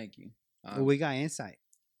way. Thank you. Well, we got insight.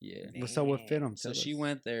 Yeah. What's up with F.I.D.UMB? So Tell she us.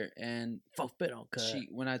 went there, and Fuck F.I.D.UMB, cuz.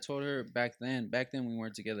 when I told her back then we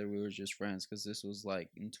weren't together, we were just friends because this was like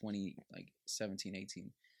in 17,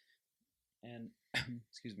 18. And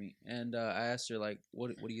excuse me, and I asked her like, what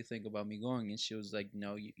do you think about me going? And she was like,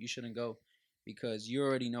 no, you shouldn't go because you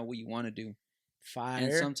already know what you want to do. Fire.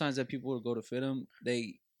 And sometimes that people will go to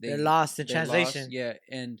F.I.D.UMB, they're lost in they're translation. lost, yeah,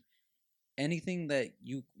 and anything that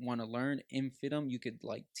you want to learn in F.I.D.UMB, you could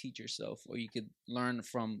like teach yourself, or you could learn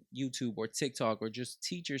from YouTube or TikTok, or just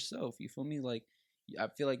teach yourself. You feel me? Like I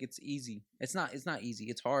feel like it's easy. It's not easy.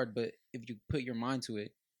 It's hard, but if you put your mind to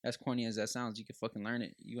it, as corny as that sounds, you can fucking learn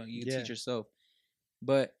it. You can teach yourself.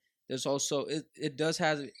 But there's also it does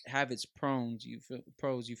have its pros. You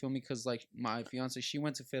feel me? Because like my fiance, she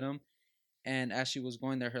went to F.I.D.UMB, and as she was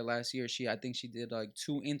going there her last year, I think she did like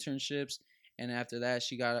 2 internships, and after that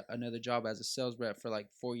she got another job as a sales rep for like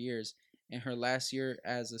 4 years. And her last year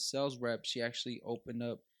as a sales rep, she actually opened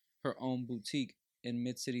up her own boutique in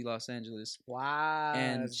mid-city Los Angeles. Wow.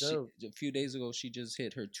 And That's dope. a few days ago, she just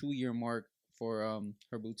hit her 2-year mark for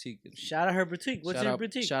her boutique. Shout out her boutique. What's her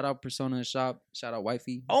boutique? Shout out Persona Shop. Shout out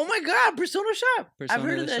Wifey. Oh my God, Persona Shop. I've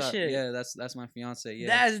heard the of that Shop. shit. Yeah, that's my fiance. Yeah,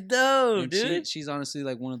 That's dope, and dude. she's honestly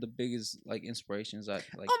like one of the biggest like inspirations. I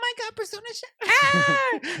like. Oh my God, Persona Shop. Ah!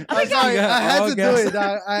 Oh my I'm God. sorry, got I had all to gas. do it,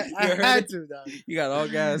 dog. I heard had it? to, dog. You got all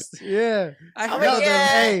gassed. Yeah. I Oh heard my No, God. the-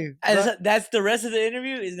 hey, That's the rest of the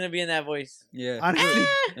interview is gonna be in that voice. Yeah. honestly,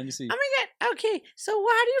 Let me see. Oh my God. Okay, so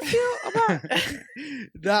how do you feel about?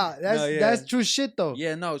 nah, No, yeah. that's true shit though.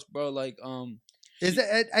 Yeah, no, it's bro. Like, Is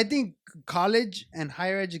that I think college and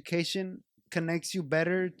higher education connects you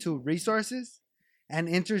better to resources and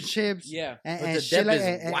internships. yeah. and, But and the shit depth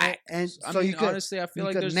like is whack. and I so mean, you could honestly, I feel you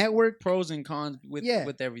like could there's network. pros and cons with Yeah.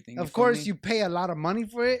 everything. Of you feel course, me? you pay a lot of money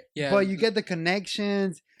for it, Yeah. but you get the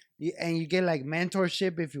connections, and you get like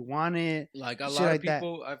mentorship if you want it. Like a shit lot like of that.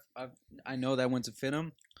 people I know that went to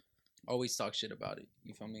FIDUMB always talk shit about it.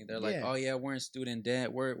 You feel me? They're like, Yeah. oh yeah, we're in student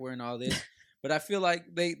debt, we're in all this, but I feel like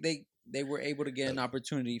they were able to get an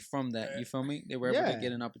opportunity from that. You feel me? They were able Yeah. to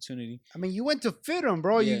get an opportunity. I mean, you went to FIDUMB,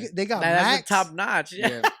 bro. Yeah. They got That's Max. top notch.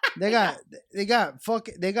 Yeah.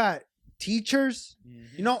 They got teachers.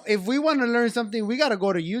 Mhm. You know, if we want to learn something, we gotta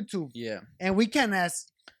go to YouTube, Yeah. and we can ask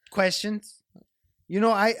questions. You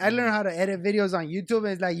know, I Mm-hmm. learned how to edit videos on YouTube,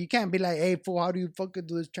 and it's like you can't be like, "Hey, fool, how do you fucking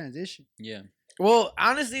do this transition?" Yeah. Well,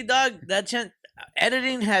 honestly, dog,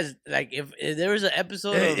 editing has like if there was an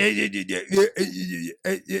episode of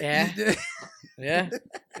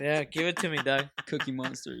yeah, give it to me, dog. Cookie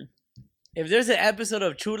Monster. If there's an episode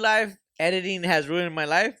of True Life, editing has ruined my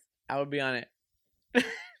life, I would be on it.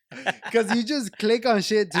 Because you just click on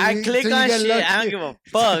shit. Till I you, click till you on get shit. lucky. I don't give a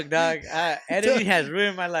fuck, dog. Editing has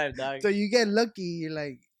ruined my life, dog. So you get lucky. You're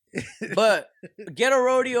like, But Ghetto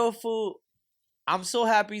Rodeo, fool. I'm so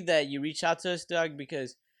happy that you reached out to us, dog,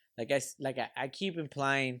 because I keep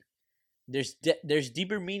implying there's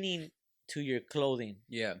deeper meaning to your clothing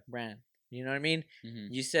Yeah. brand. You know what I mean? Hmm.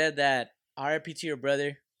 You said that RIP to your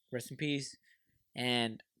brother, rest in peace,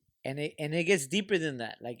 and it gets deeper than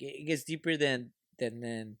that. Like it gets deeper than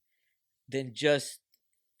just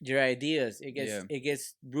your ideas. It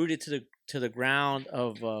gets rooted to the ground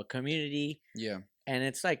of community, Yeah. and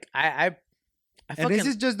it's like I and fucking, this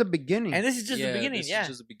is just the beginning. and this is just the beginning. This Yeah, is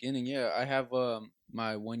just the beginning. Yeah. I have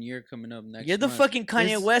my 1 year coming up next you're the month. fucking Kanye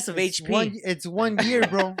It's- West of it's HP. It's 1 year,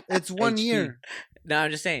 bro. It's 1 HP. year. No,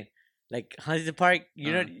 I'm just saying, like Huntington Park.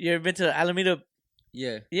 You know, you ever been to Alameda?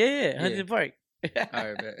 Yeah. Yeah, Huntington Park. All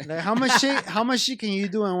right, bet. Like how much shit can you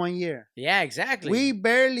do in 1 year? Yeah, exactly. We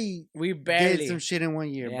barely we did some shit in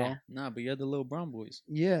 1 year, Yeah. bro. Nah, but you're the little brown boys.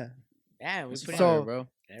 Yeah. Yeah, we It's put So- fire, bro.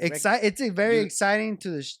 It's very You- exciting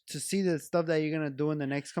to see the stuff that you're gonna do in the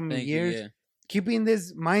next coming Thank years. you. Yeah. Keeping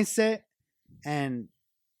this mindset and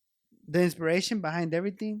the inspiration behind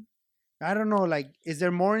everything. I don't know, like, is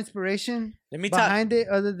there more inspiration Let me talk. behind it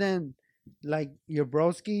other than like your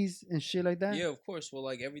broskies and shit like that? Yeah, of course. Well,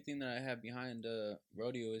 like everything that I have behind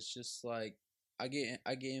rodeo is just like I get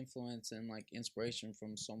influence and like inspiration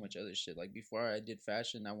from so much other shit. Like before I did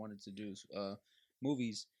fashion, I wanted to do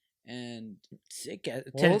movies and Sick Well,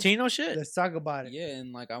 Tarantino shit. Let's talk about it. yeah,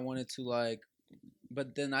 and like I wanted to like,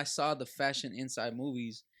 but then I saw the fashion inside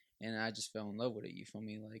movies and I just fell in love with it. You feel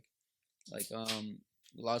me? Like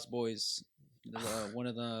Lost Boys. One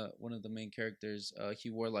of the main characters, he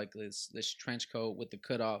wore like this trench coat with the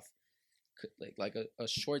cut off, like a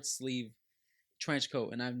short sleeve trench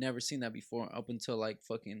coat, and I've never seen that before up until like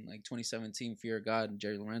fucking like 2017. Fear of God and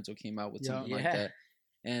Jerry Lorenzo came out with Yeah. something like Yeah. that,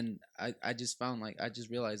 and I just found like I just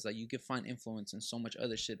realized like you could find influence in so much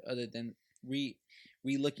other shit other than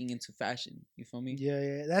re-looking into fashion. You feel me?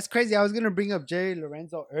 Yeah. That's crazy. I was gonna bring up Jerry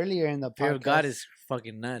Lorenzo earlier in the podcast. Fear of God is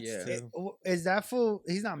fucking nuts. Yeah. Too. Is that fool?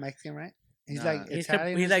 He's not Mexican, right? He's Nah. like He's,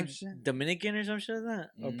 Italian. he's or like some shit? Dominican or some shit like that,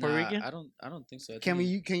 or Puerto Nah, Rican. I don't think so. I Can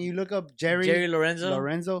think you look up Jerry Jerry Lorenzo.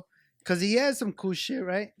 Lorenzo? Because he has some cool shit,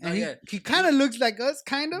 right? Oh, And yeah. he kind of looks like us,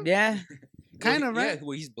 kind of. Yeah, Kind of, Yeah, right?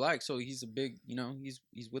 well, he's black, so he's a big,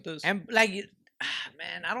 he's with us. and like,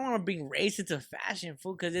 man, I don't want to bring race into fashion,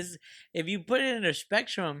 fool. Because if you put it in a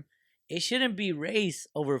spectrum, it shouldn't be race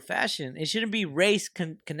over fashion. It shouldn't be race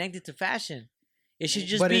connected to fashion. It should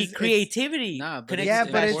just But be it's- creativity. Nah, but connected Yeah,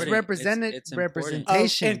 to but it's fashion. represented It's important.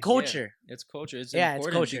 representation. And culture. It's culture. It's Yeah, it's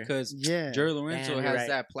important culture. because Yeah. Jerry Lorenzo Damn, has you're right.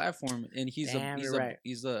 that platform, and he's Damn, a you're right.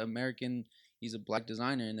 he's a American. He's a black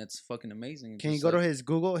designer, and that's fucking amazing. Can you Just go to like- his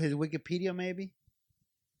Google, his Wikipedia, maybe?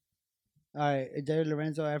 All right, Jerry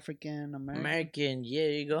Lorenzo, African American. American, yeah,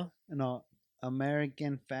 there you go. No,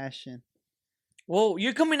 American fashion. Well,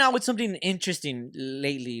 you're coming out with something interesting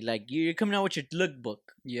lately. Like you're coming out with your lookbook.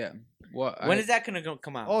 Yeah, Well, When is that gonna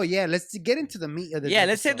come out? Oh yeah, let's get into the meat of this. yeah,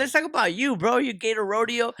 let's talk about you, bro. You Gator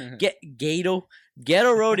Rodeo,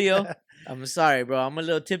 Gator Rodeo. I'm sorry, bro. I'm a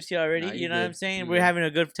little tipsy already. Nah, you you know what good. I'm saying? You We're good. having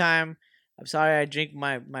a good time. I'm sorry I drink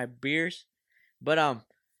my beers, but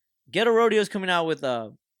Ghetto Rodeo is coming out with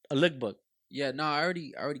a lookbook. Yeah, no, I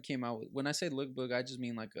already came out with. When I say lookbook, I just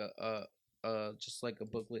mean like just like a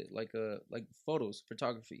booklet, like photos,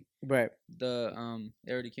 photography. Right. It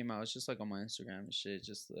already came out. It's just like on my Instagram and shit.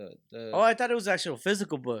 Just the. Oh, I thought it was actual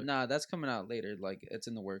physical book. Nah, that's coming out later. Like it's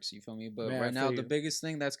in the works. You feel me? But Yeah, I right now, feel the you. biggest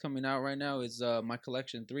thing that's coming out right now is my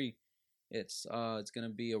collection 3. It's gonna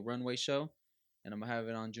be a runway show, and I'm gonna have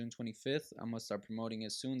it on June 25th. I'm gonna start promoting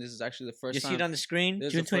it soon. This is actually the first You time. see it on the screen,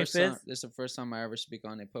 This June is the first time. 25th. This is the first time I ever speak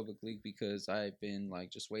on it publicly because I've been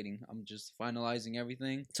like just waiting. I'm just finalizing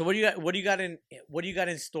everything. So what do you got? What do you got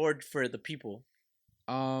in stored for the people?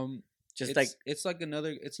 Just it's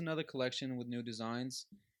another collection with new designs.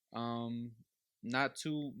 Not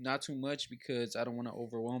too much because I don't want to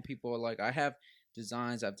overwhelm people. Like I have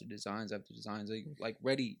designs after designs after designs like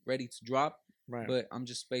ready to drop, right. but I'm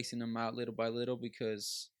just spacing them out little by little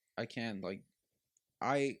because I can't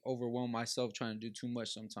I overwhelm myself trying to do too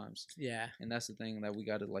much sometimes. Yeah. And that's the thing that we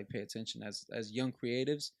got to like pay attention as young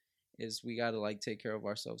creatives is we got to like take care of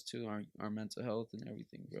ourselves too, our mental health and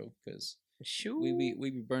everything, bro, cuz we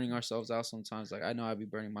be burning ourselves out sometimes. Like I know I be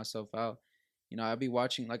burning myself out. You know, I be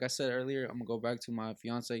watching, like I said earlier, I'm going to go back to my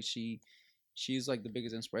fiance. She's like the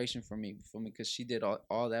biggest inspiration for me, you feel me? Because she did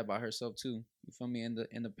all that by herself too. You feel me? In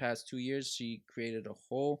the past 2 years, she created a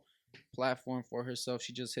whole platform for herself.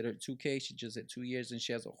 She just hit her 2K. She just hit 2 years, and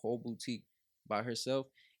she has a whole boutique by herself.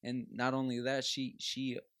 And not only that, she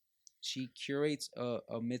curates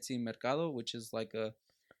a Mitzi Mercado, which is like a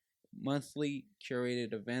monthly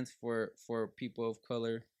curated event for people of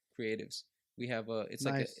color creatives. We have it's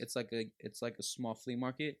Nice. it's like a small flea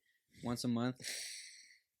market once a month.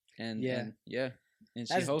 And Yeah. and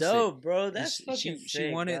she That's hosts dope, it. bro. And That's fucking she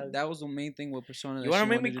sick, wanted dog. that was the main thing with Persona. You want to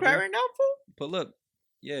make me cry right now, fool? Pull up.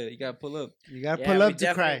 Yeah, you gotta pull up. You gotta Yeah, pull we up to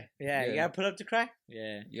definitely- cry. Yeah, you Yeah. gotta pull up to cry.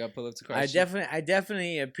 Yeah. You gotta pull up to cry. I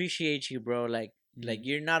definitely appreciate you, bro. Like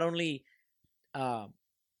you're not only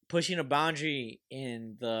pushing a boundary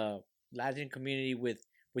in the Latin community with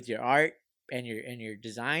your art and your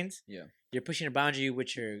designs. Yeah. You're pushing a boundary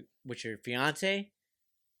with your fiance,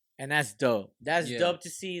 and that's dope. That's Yeah. dope to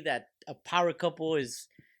see that a power couple is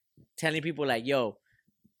telling people like, "Yo,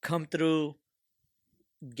 come through,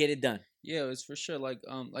 get it done." Yeah, it's for sure. Like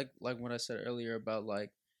what I said earlier about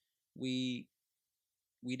like we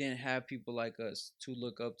didn't have people like us to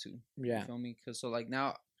look up to. Yeah. You feel me? Cause so like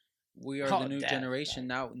now we are Oh, the new damn, generation.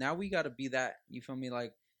 Now we gotta be that. You feel me?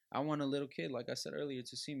 Like I want a little kid, like I said earlier,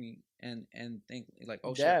 to see me and think like,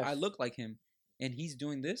 oh shit, Def. I look like him, and he's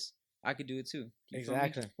doing this. I could do it too. You feel me?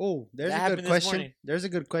 Exactly. Oh, there's That a happened good this question. morning. There's a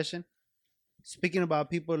good question. Speaking about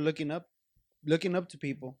people looking up to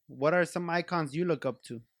people, what are some icons you look up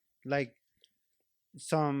to? Like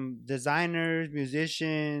some designers,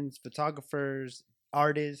 musicians, photographers,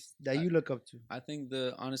 artists that you look up to. I think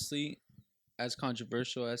honestly, as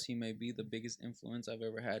controversial as he may be, the biggest influence I've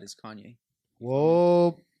ever had is Kanye.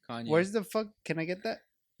 Whoa. Kanye. Where's the fuck? Can I get that?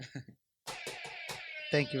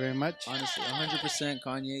 Thank you very much. Honestly, 100%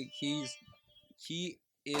 Kanye. He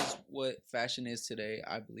is what fashion is today.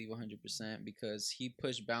 I believe 100% because he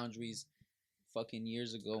pushed boundaries fucking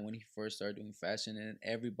years ago when he first started doing fashion, and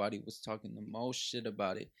everybody was talking the most shit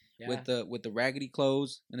about it. Yeah. With the raggedy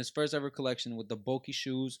clothes and his first ever collection with the bulky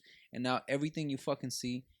shoes, and now everything you fucking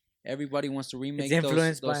see, everybody wants to remake those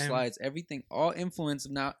influenced by him. slides. Everything, all influence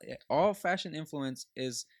now, all fashion influence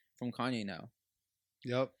is from Kanye now.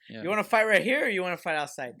 Yep. Yeah. You want to fight right here, or you want to fight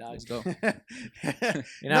outside, dog? Let's go.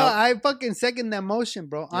 You know, No, I fucking second that motion,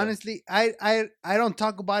 bro. Yeah. Honestly, I don't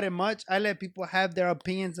talk about it much. I let people have their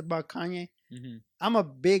opinions about Kanye. Mm-hmm. I'm a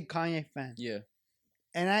big Kanye fan. Yeah.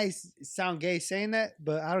 And I sound gay saying that,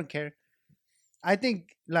 but I don't care. I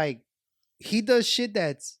think like he does shit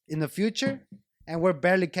that's in the future and we're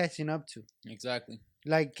barely catching up to. Exactly.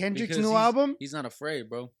 Like Kendrick's Because new album. He's not afraid,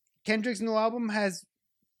 bro. Kendrick's new album has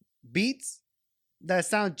beats that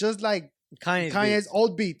sound just like Kanye's Kanye's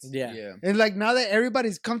old beats. Yeah. Yeah. And like now that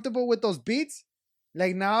everybody's comfortable with those beats,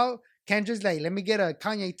 like now Kendrick's like, let me get a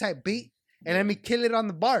Kanye type beat and let me kill it on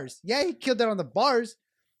the bars. Yeah, he killed it on the bars,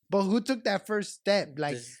 but who took that first step?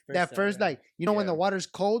 Like that first, step, like you know when Yeah. the water's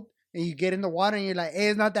cold and you get in the water and you're like, hey,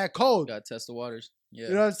 it's not that cold. Gotta test the waters. Yeah.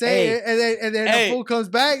 You know what I'm saying? Hey. And then Hey. the fool comes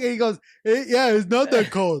back and he goes, "Eh, yeah, it's not that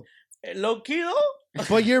cold. Low key though.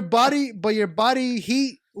 But your body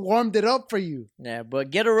heat warmed it up for you. Yeah, but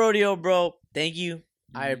get a rodeo, bro. Thank you.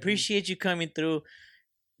 I Mhm. appreciate you coming through.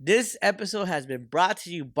 This episode has been brought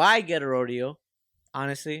to you by Get a Rodeo.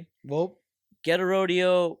 Honestly, Well, Get a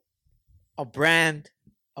Rodeo, a brand,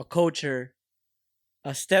 a culture,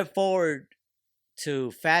 a step forward to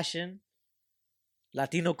fashion.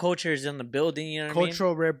 Latino culture is in the building. You know what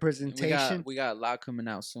cultural We representation. got a lot coming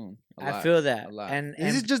out soon. I feel that. A lot. And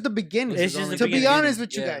This is just the beginning. It's just the to be beginning. honest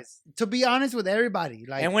with you Yeah. guys. To be honest with everybody.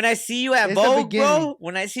 Like, and when I see you at it's the Vogue, beginning. bro,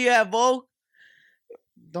 when I see you at Vogue,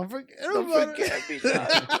 don't forget. don't forget me,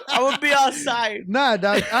 dog. I will be outside. Nah,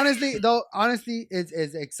 dog. Honestly,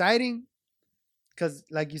 it's exciting. Cause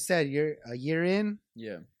like you said, you're a year in.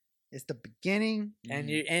 Yeah. It's the beginning. And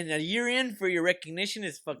you and a year in for your recognition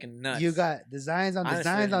is fucking nuts. You got designs on Honestly,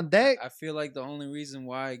 designs on deck. I feel like the only reason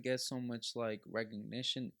why I get so much like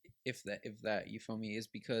recognition, if that you feel me, is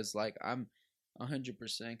because like I'm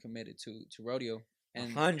 100% committed to rodeo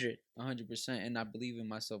and 100. 100%, and I believe in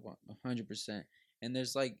myself 100%. And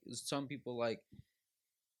there's like some people like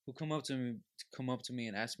who come up to me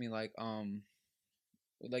and ask me like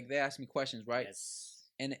they ask me questions, right? Yes.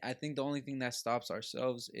 And I think the only thing that stops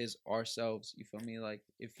ourselves is ourselves. You feel me? Like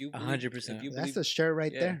if you 100%. if you That's believe, the shirt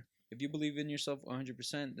right yeah. there. If you believe in yourself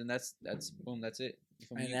 100%, then that's boom, that's it. You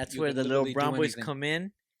feel me? And that's You where can the little literally brown do boys anything. come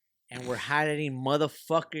in, and we're highlighting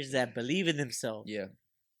motherfuckers that believe in themselves. Yeah,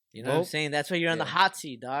 You know what I'm Nope. saying? That's why you're on the Yeah. hot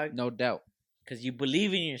seat, dog. no doubt. Because you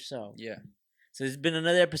believe in yourself. Yeah, So this has been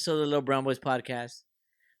another episode of the Little Brown Boys podcast.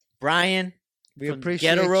 Brian, We from appreciate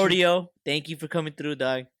Ghetto you. Rodeo, thank you for coming through,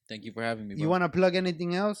 dog. thank you for having me, bro. You want to plug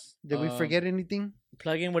anything else? Did we Um, forget anything?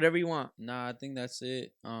 Plug in whatever you want. Nah, I think that's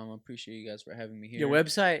it. I appreciate you guys for having me here. Your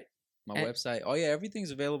website. My and- website. Oh yeah, everything's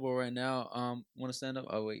available right now. Want to stand up?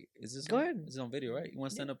 Oh wait, is this Go on, ahead. This is on video, right? You want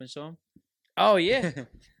to stand up and show them? Oh, yeah.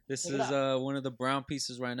 This Look it is one of the brown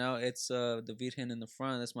pieces right now. It's the Virgen in the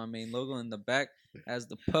front. That's my main logo. In the back has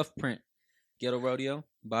the puff print. Ghetto Rodeo,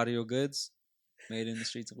 BARRIO goods, made in the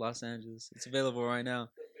streets of Los Angeles. It's available right now.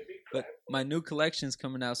 But my new collection's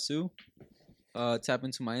coming out soon. Tap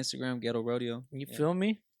into my Instagram, Ghetto Rodeo. You Yeah. feel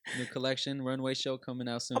me? New collection, runway show coming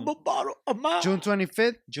out soon. I'm a bottle of my. June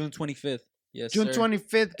 25th. June 25th. Yes, June sir.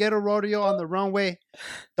 25th. Ghetto Rodeo on the runway.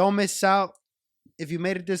 Don't miss out. If you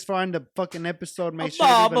made it this far in the fucking episode, make sure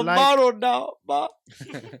I'm to leave a a like, bottle now, ma.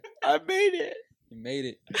 I made it. You made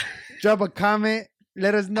it. drop a comment.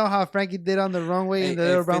 Let us know how Frankie did on the runway in the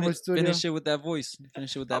Little Brown Boy studio. Finish it with that voice.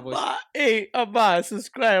 Finish it with that voice. Hey,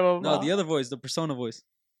 subscribe, No, the other voice, the persona voice.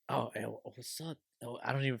 Oh, hey, what's up? Oh,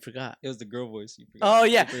 I don't even forgot. It was the girl voice. You forgot. Oh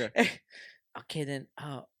You yeah. forgot. Okay then.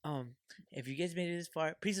 If you guys made it this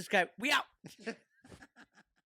far, please subscribe. We out.